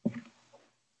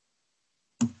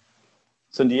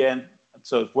 So in the end,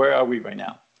 so where are we right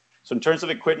now? So in terms of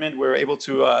equipment, we're able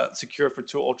to secure for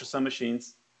 2 ultrasound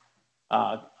machines.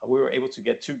 We were able to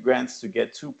get 2 grants to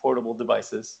get 2 portable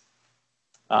devices.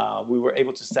 We were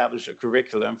able to establish a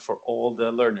curriculum for all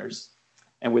the learners.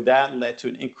 And with that led to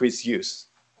an increased use.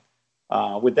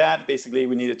 With that, basically,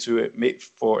 we needed to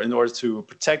in order to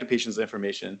protect the patient's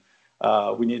information,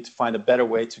 we needed to find a better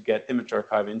way to get image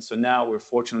archiving. So now we're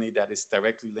fortunately that is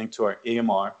directly linked to our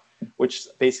AMR, which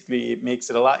basically makes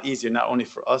it a lot easier, not only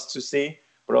for us to see,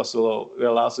 but also it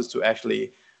allows us to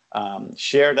actually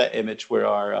share that image with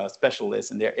our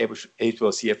specialists, and they're able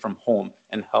to see it from home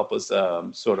and help us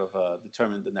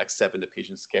determine the next step in the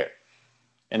patient's care.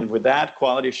 And with that,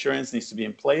 quality assurance needs to be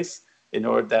in place in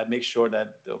order to make sure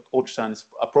that the ultrasound is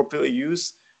appropriately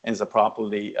used and is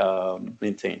properly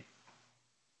maintained,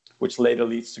 which later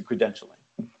leads to credentialing.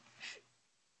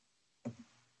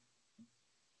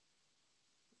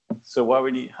 So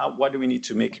what do we need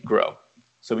to make it grow?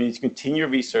 So we need to continue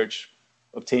research,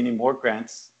 obtaining more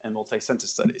grants and multi-center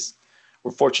studies.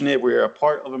 We're fortunate we are a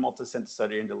part of a multi-center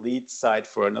study and the lead site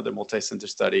for another multi-center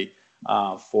study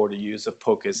for the use of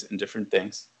POCUS in different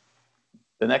things.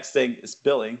 The next thing is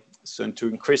billing, so to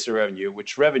increase the revenue,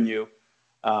 which revenue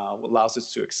allows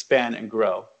us to expand and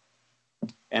grow.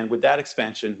 And with that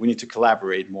expansion, we need to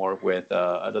collaborate more with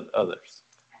others.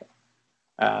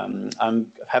 I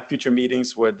have future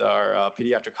meetings with our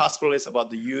pediatric hospitalists about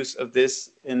the use of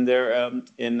this in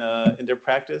their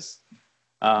practice.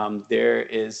 There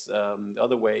is the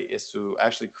other way is to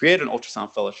actually create an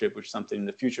ultrasound fellowship, which is something in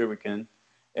the future we can,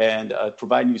 and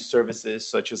provide new services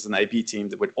such as an IB team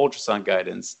with ultrasound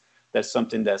guidance. That's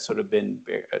something that's sort of been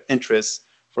interest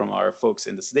from our folks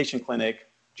in the sedation clinic,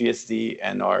 GSD,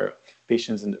 and our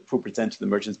patients who present to the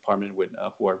emergency department with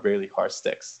who are really hard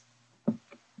sticks.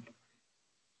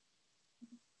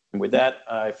 And with that,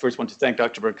 I first want to thank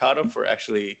Dr. Mercado for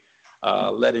actually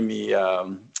letting me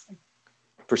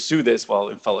pursue this while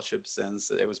in fellowship,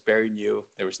 since it was very new.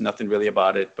 There was nothing really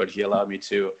about it, but he allowed me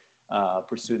to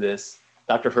pursue this.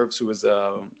 Dr. Herbst, who was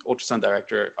ultrasound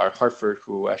director at Hartford,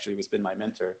 who actually has been my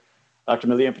mentor. Dr.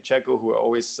 Milian Pacheco, who are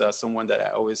always someone that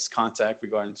I always contact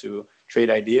regarding to trade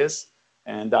ideas.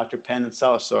 And Dr. Penn and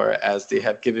Salazar, as they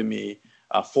have given me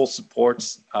full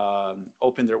support,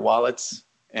 opened their wallets,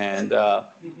 and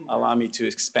allow me to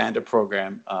expand the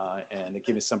program and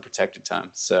give me some protected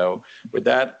time. So with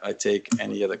that, I take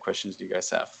any other questions you guys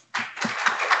have.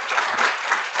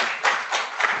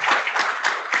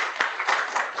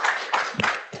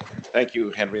 Thank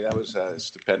you, Henry. That was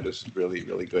stupendous. Really,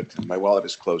 really good. My wallet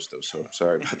is closed, though, so I'm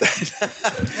sorry about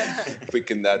that. If we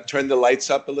can turn the lights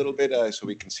up a little bit so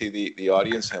we can see the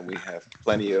audience, and we have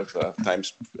plenty of time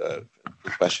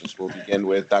for questions. We'll begin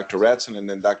with Dr. Ratson and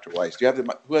then Dr. Weiss. Do you have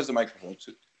who has the microphone?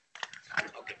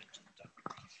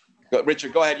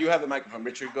 Richard, go ahead. You have the microphone.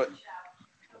 Richard, go ahead.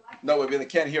 No, we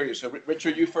can't hear you. So,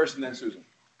 Richard, you first, and then Susan.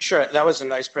 Sure. That was a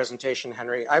nice presentation,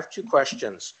 Henry. I have 2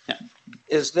 questions. Yeah.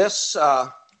 Is this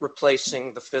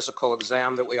replacing the physical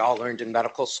exam that we all learned in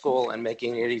medical school and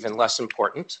making it even less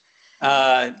important?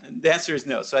 The answer is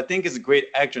no. So I think it's a great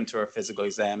adjunct to our physical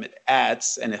exam. It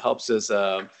adds and it helps us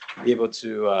be able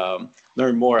to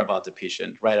learn more about the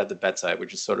patient right at the bedside,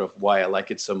 which is sort of why I like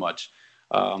it so much.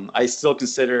 I still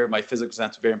consider my physical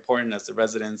exam to be very important, as the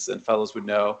residents and fellows would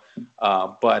know,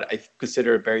 but I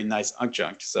consider it a very nice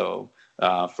adjunct. So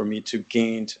for me to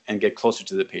gain and get closer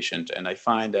to the patient. And I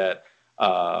find that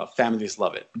families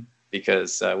love it,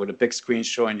 because with a big screen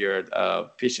showing your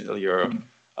patient,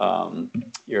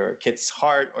 your kid's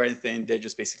heart or anything, they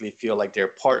just basically feel like they're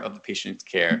part of the patient's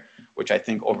care, which I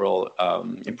think overall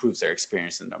improves their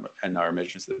experience in our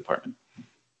emergency department.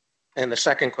 And the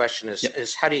second question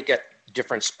is how do you get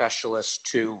different specialists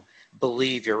to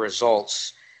believe your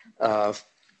results?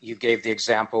 You gave the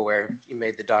example where you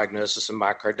made the diagnosis of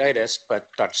myocarditis, but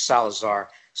Dr. Salazar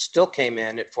still came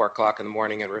in at 4 o'clock in the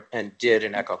morning and did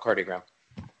an echocardiogram.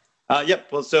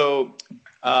 Yep. Well, so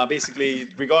basically,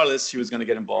 regardless, she was going to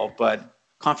get involved, but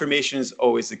confirmation is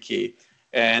always the key.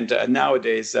 And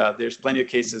nowadays, there's plenty of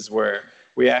cases where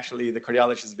the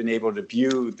cardiologist has been able to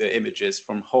view the images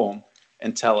from home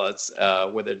and tell us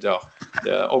whether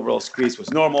the overall squeeze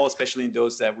was normal, especially in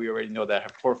those that we already know that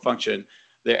have poor function.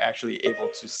 They're actually able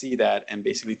to see that and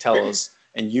basically tell us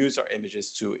and use our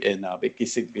images to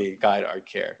basically guide our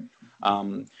care.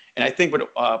 And I think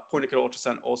what point-of-care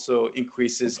ultrasound also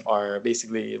increases our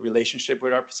basically relationship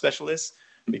with our specialists,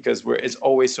 because it's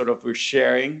always sort of we're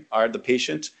sharing the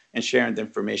patient and sharing the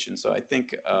information. So I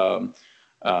think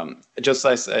just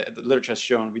as the literature has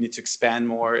shown, we need to expand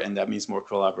more, and that means more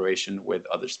collaboration with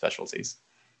other specialties.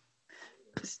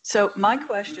 So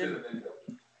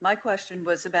my question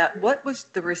was about what was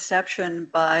the reception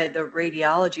by the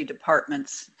radiology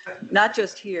departments, not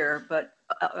just here, but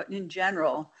in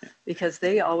general, because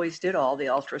they always did all the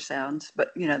ultrasounds,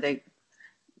 but they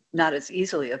not as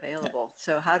easily available.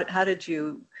 So how did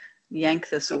you yank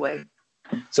this away?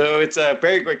 So it's a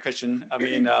very great question. I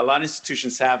mean, a lot of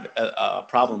institutions have a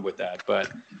problem with that, but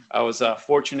I was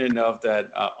fortunate enough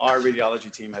that our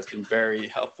radiology team has been very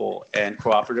helpful and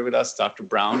cooperative with us. Dr.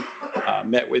 Brown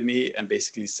met with me and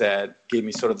basically gave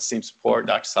me sort of the same support.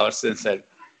 Dr. Salerson said,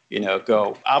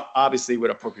 go, obviously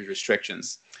with appropriate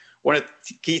restrictions. One of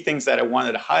the key things that I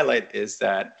wanted to highlight is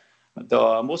that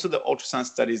most of the ultrasound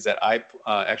studies that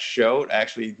I showed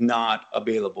actually not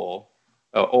available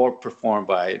or performed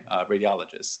by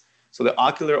radiologists. So the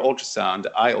ocular ultrasound,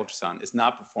 the eye ultrasound, is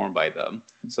not performed by them.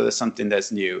 So that's something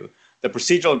that's new. The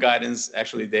procedural guidance,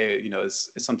 actually,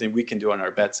 is something we can do on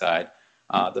our bedside.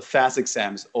 The FAST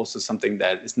exam is also something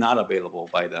that is not available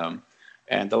by them.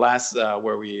 And the last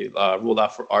where we ruled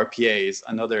out for RPA is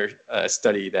another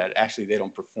study that actually they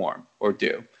don't perform or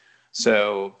do.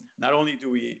 So not only do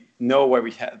we know what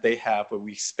they have, but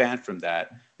we expand from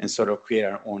that and sort of create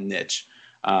our own niche.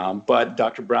 But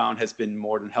Dr. Brown has been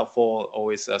more than helpful,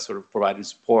 always sort of providing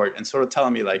support and sort of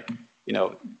telling me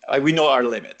we know our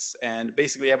limits, and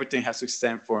basically everything has to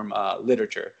stem from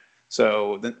literature.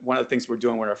 So one of the things we're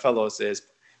doing with our fellows is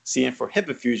seeing for hip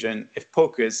infusion if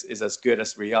POCUS is as good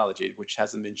as radiology, which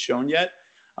hasn't been shown yet.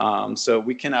 So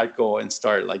we cannot go and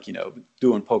start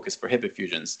doing POCUS for hip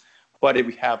infusions. But if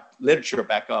we have literature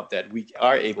back up that we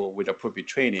are able with appropriate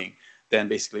training, then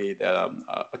basically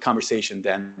a conversation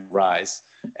then rise.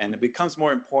 And it becomes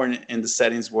more important in the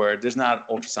settings where there's not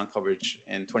ultrasound coverage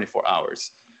in 24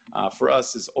 hours. For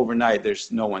us, it's overnight,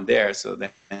 there's no one there. So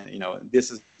then,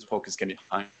 this focus can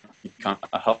become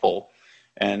helpful.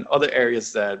 And other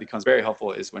areas that becomes very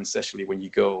helpful is especially when you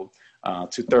go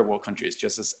to third world countries,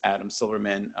 just as Adam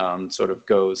Silverman sort of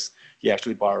goes, he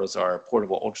actually borrows our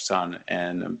portable ultrasound,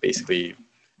 and basically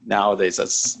nowadays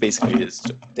that's basically is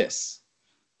this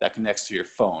that connects to your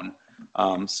phone.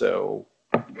 So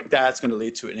that's going to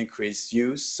lead to an increased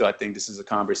use. So I think this is a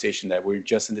conversation that we're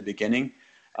just in the beginning.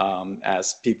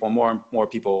 As more and more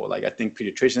people, I think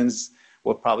pediatricians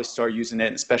will probably start using it,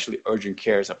 and especially urgent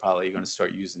cares are probably going to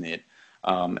start using it.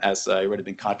 As I already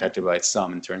been contacted by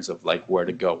some in terms of where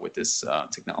to go with this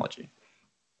technology.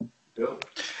 Bill?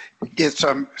 Yes,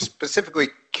 I'm specifically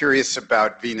curious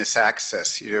about venous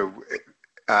access.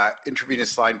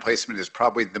 Intravenous line placement is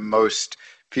probably the most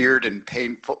feared and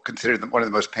painful, considered one of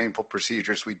the most painful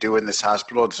procedures we do in this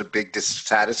hospital. It's a big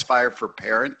dissatisfier for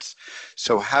parents.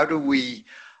 So how do we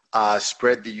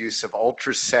spread the use of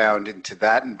ultrasound into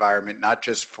that environment, not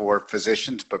just for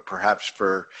physicians, but perhaps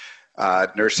for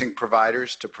nursing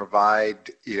providers to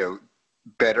provide,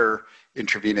 better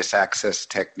intravenous access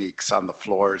techniques on the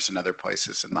floors and other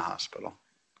places in the hospital?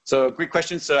 So great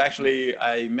question. So actually,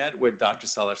 I met with Dr.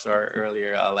 Salazar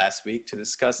earlier last week to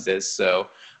discuss this. So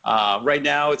right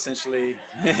now, essentially,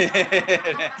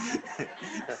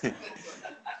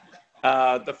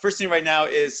 the first thing right now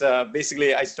is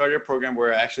basically I started a program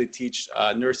where I actually teach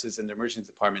nurses in the emergency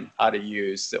department how to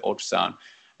use the ultrasound.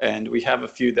 And we have a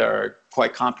few that are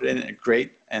quite competent and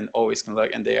great and always can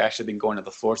look, and they've actually been going to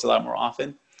the floors a lot more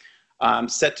often. I'm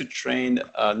set to train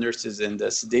nurses in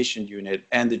the sedation unit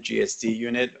and the GSD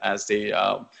unit as they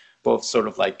both sort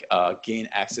of gain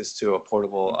access to a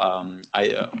portable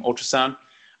ultrasound.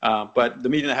 But the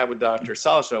meeting I had with Dr.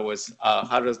 Salazar was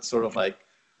how to sort of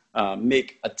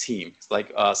make a team,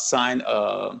 sign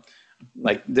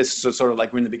like this, so sort of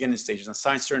like we're in the beginning stages, and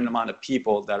assign a certain amount of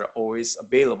people that are always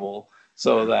available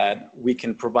so that we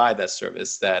can provide that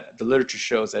service that the literature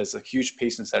shows as a huge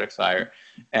patient satisfier.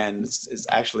 And it's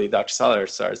actually Dr.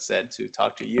 Salazar said to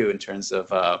talk to you in terms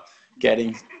of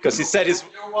getting, because he said his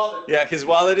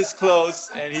wallet is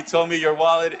closed, and he told me your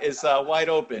wallet is wide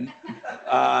open.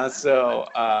 So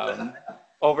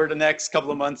over the next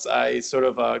couple of months, I sort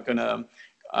of gonna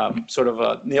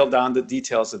nail down the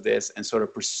details of this and sort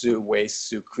of pursue ways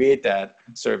to create that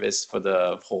service for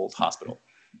the whole hospital.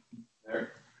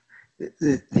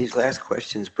 These last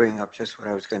questions bring up just what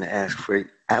I was going to ask for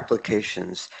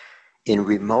applications in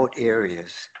remote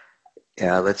areas.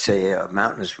 Let's say a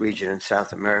mountainous region in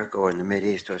South America or in the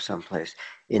Mideast or someplace,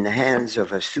 in the hands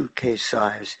of a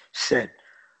suitcase-sized set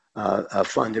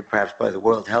funded perhaps by the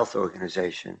World Health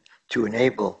Organization to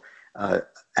enable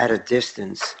at a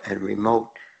distance and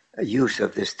remote use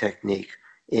of this technique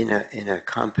in a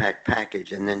compact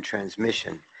package and then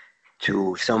transmission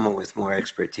to someone with more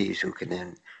expertise who can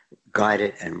then guide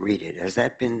it and read it. Has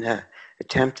that been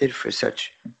attempted for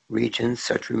such regions,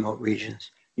 such remote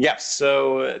regions? Yes.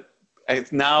 So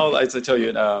now, as I tell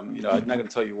you, I'm not going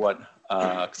to tell you what,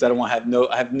 because I don't want to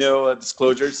have no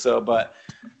disclosures. So, but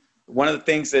one of the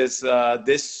things is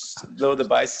this little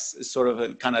device is sort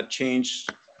of kind of changed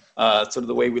sort of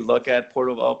the way we look at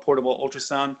portable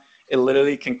ultrasound. It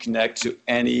literally can connect to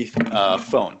any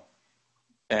phone,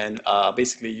 and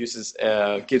basically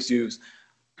gives you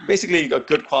basically a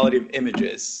good quality of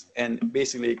images, and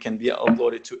basically it can be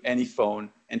uploaded to any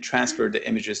phone and transfer the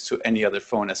images to any other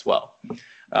phone as well.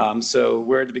 So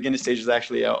we're at the beginning stages.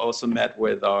 Actually, I also met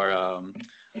with our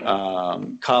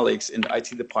colleagues in the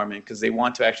IT department because they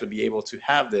want to actually be able to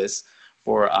have this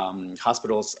for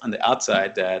hospitals on the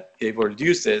outside that they were to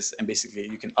use this, and basically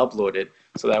you can upload it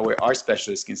so that way our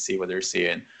specialists can see what they're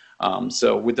seeing.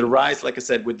 So with the rise, like I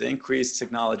said, with the increased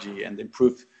technology and the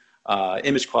improved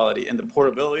image quality and the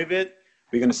portability of it,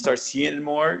 we're going to start seeing it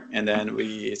more, and then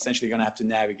we essentially going to have to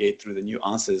navigate through the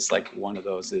nuances. Like one of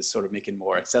those is sort of making it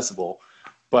more accessible.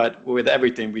 But with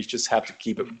everything, we just have to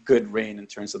keep a good rein in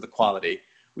terms of the quality.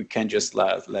 We can't just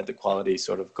let the quality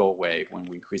sort of go away when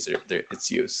we increase its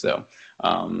use. So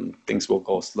things will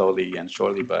go slowly and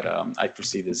surely, but I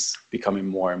foresee this becoming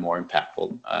more and more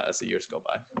impactful as the years go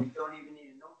by. You don't even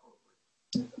need a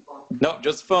notebook. No,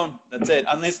 just a phone. That's it.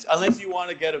 Unless you want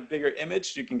to get a bigger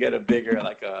image, you can get a bigger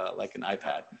like an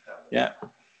iPad. Yeah.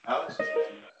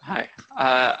 Hi.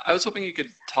 I was hoping you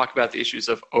could talk about the issues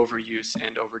of overuse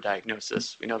and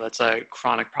overdiagnosis. We know that's a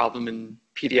chronic problem in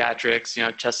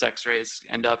pediatrics. Chest X-rays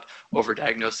end up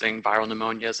overdiagnosing viral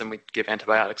pneumonias, and we give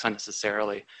antibiotics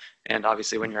unnecessarily. And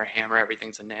obviously, when you're a hammer,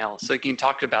 everything's a nail. So can you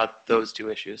talk about those two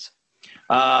issues?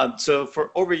 So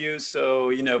for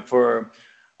overuse, for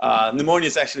pneumonia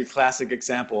is actually a classic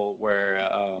example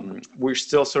where we're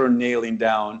still sort of nailing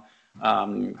down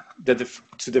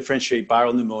to differentiate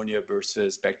viral pneumonia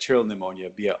versus bacterial pneumonia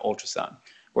via ultrasound.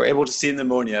 We're able to see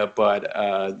pneumonia, but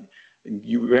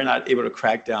we're not able to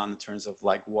crack down in terms of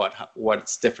like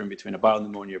what's different between a viral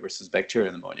pneumonia versus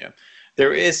bacterial pneumonia.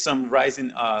 There is some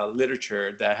rising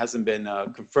literature that hasn't been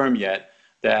confirmed yet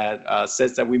that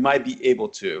says that we might be able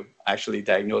to actually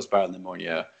diagnose viral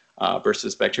pneumonia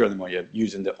versus bacterial pneumonia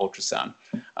using the ultrasound.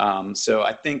 So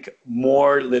I think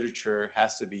more literature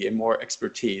has to be and more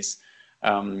expertise.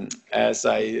 As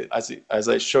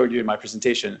I showed you in my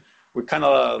presentation, we're kind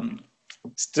of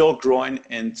still growing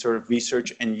in sort of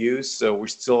research and use. So we're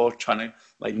still trying to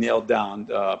like nail down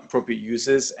the appropriate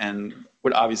uses, and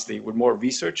with more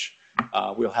research,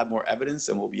 we'll have more evidence,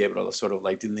 and we'll be able to sort of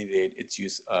like delineate its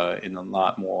use in a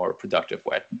lot more productive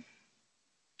way.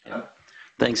 Yeah.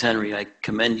 Thanks, Henry. I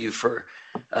commend you for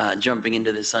jumping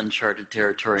into this uncharted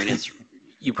territory. And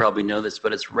you probably know this,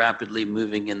 but it's rapidly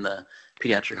moving in the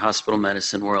pediatric hospital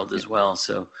medicine world as well.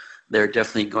 So there are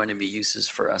definitely going to be uses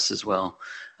for us as well.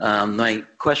 My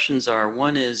questions are,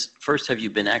 one is, first, have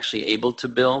you been actually able to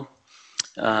bill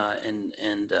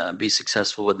and be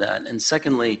successful with that? And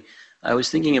secondly, I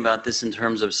was thinking about this in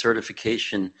terms of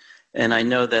certification. And I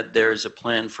know that there's a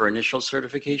plan for initial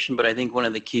certification, but I think one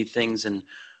of the key things in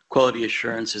quality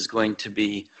assurance is going to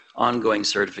be ongoing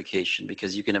certification,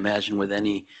 because you can imagine with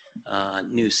any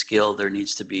new skill, there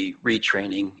needs to be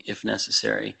retraining if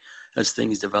necessary as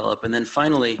things develop. And then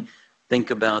finally,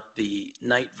 think about the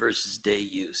night versus day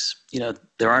use.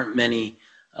 There aren't many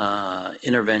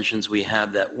interventions we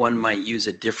have that one might use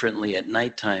it differently at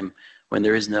nighttime when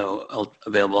there is no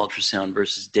available ultrasound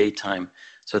versus daytime.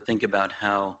 So think about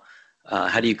how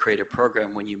do you create a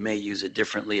program when you may use it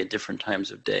differently at different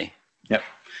times of day? Yep.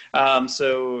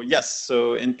 So yes,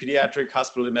 so in pediatric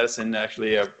hospital medicine,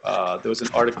 actually, there was an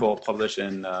article published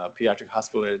in Pediatric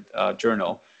Hospital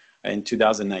Journal in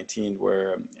 2019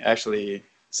 where actually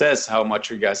says how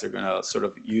much you guys are going to sort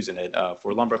of using it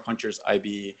for lumbar punctures,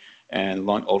 IB, and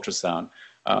lung ultrasound.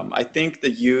 I think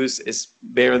the use is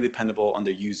very dependable on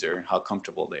the user, how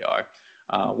comfortable they are.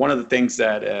 One of the things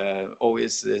that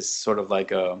always is sort of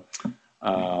like a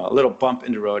little bump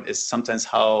in the road is sometimes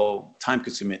how time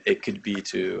consuming it could be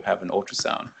to have an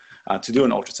ultrasound, to do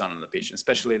an ultrasound on the patient,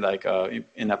 especially like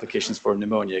in applications for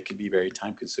pneumonia, it could be very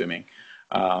time consuming.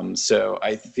 So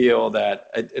I feel that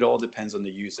it all depends on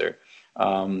the user.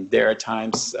 There are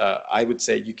times I would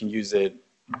say you can use it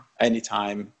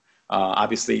anytime.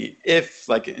 Obviously, if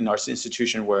like in our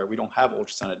institution where we don't have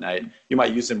ultrasound at night, you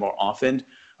might use it more often.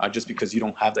 Just because you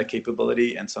don't have that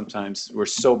capability. And sometimes we're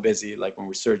so busy, like when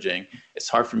we're surging, it's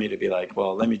hard for me to be like,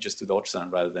 well, let me just do the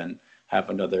ultrasound rather than have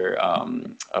another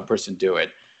a person do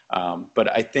it.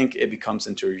 But I think it becomes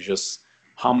into just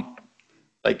how,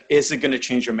 like, is it going to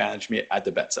change your management at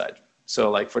the bedside?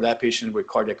 So like for that patient with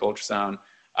cardiac ultrasound,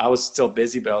 I was still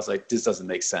busy, but I was like, this doesn't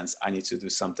make sense. I need to do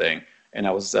something. And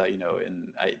I was,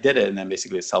 and I did it, and then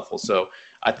basically it's helpful. So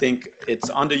I think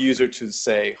it's on the user to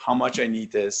say how much I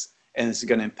need this, and it's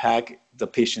going to impact the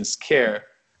patient's care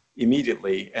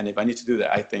immediately. And if I need to do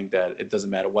that, I think that it doesn't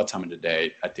matter what time of the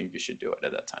day, I think you should do it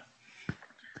at that time.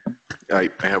 I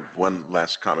have one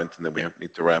last comment, and then we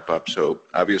need to wrap up. So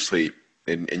obviously,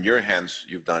 in your hands,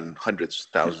 you've done hundreds,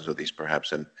 thousands of these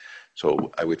perhaps, and so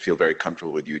I would feel very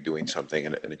comfortable with you doing something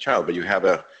in a child. But you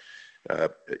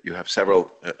have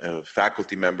several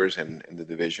faculty members in the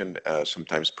division,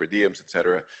 sometimes per diems, et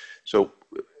cetera. So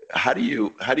how do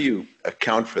you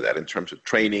account for that in terms of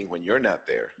training when you're not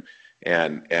there,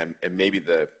 and maybe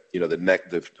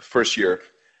the first year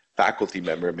faculty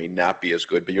member may not be as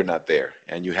good, but you're not there,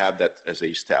 and you have that as a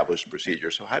established procedure.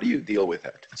 So how do you deal with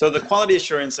that? So the quality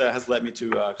assurance has led me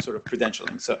to sort of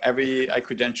credentialing. So I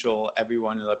credential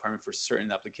everyone in the department for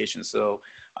certain applications. So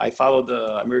I follow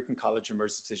the American College of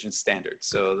Emergency Physicians standards.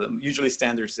 So usually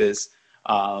standards is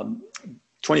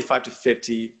 25 to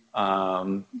 50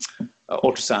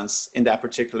 ultrasounds in that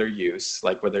particular use,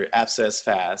 like whether abscess,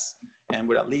 FAS, and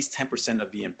with at least 10%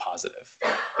 of being positive.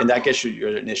 And that gets you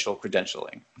your initial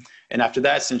credentialing. And after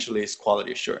that, essentially, is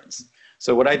quality assurance.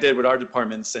 So what I did with our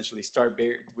department, essentially start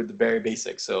with the very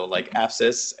basics. So like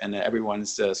abscess, and then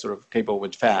everyone's sort of capable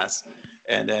with FAS.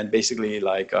 And then basically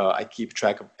like I keep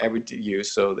track of every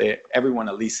use. So everyone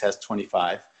at least has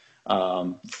 25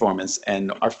 performance.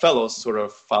 And our fellows sort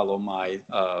of follow my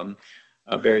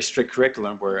a very strict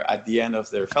curriculum where at the end of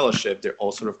their fellowship, they're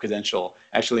all sort of credential,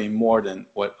 actually more than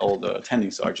what all the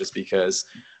attendings are, just because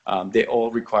they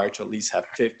all require to at least have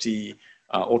 50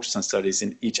 ultrasound studies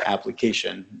in each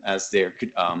application as they're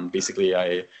basically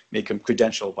I make them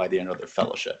credential by the end of their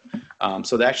fellowship.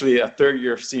 So actually a third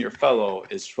year senior fellow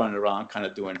is running around kind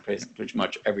of doing pretty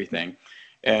much everything.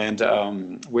 And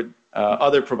with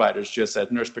other providers, just as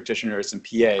nurse practitioners and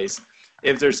PAs,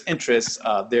 if there's interest,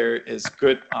 there is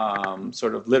good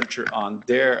sort of literature on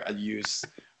their use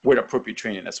with appropriate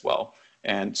training as well.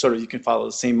 And sort of you can follow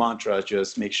the same mantra,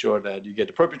 just make sure that you get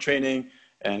appropriate training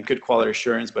and good quality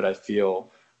assurance. But I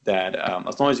feel that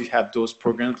as long as you have those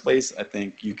programs in place, I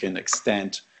think you can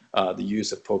extend the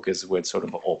use of POCUS with sort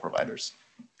of all providers.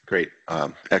 Great.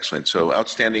 Excellent. So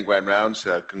outstanding grand rounds.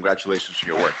 Congratulations on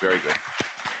your work. Very good.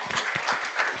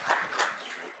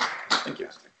 Thank you.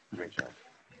 Great job.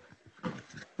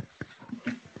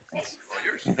 All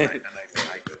yours. And I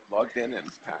logged in and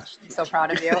passed. I'm so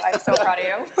proud of you. I'm so proud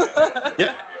of you.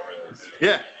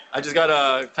 Yeah. I just got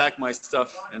to pack my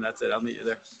stuff, and that's it. I'll meet you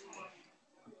there.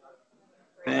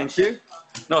 Thank you.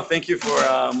 No, thank you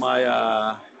for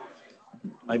my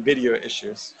video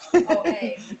issues. Oh,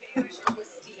 hey, video issues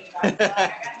with Steve. I got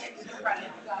to give you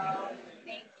credit, so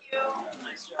thank you.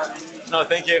 Nice job. No,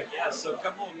 thank you. Yeah, so a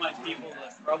couple of my people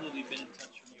have probably been in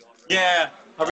touch with you already. Yeah.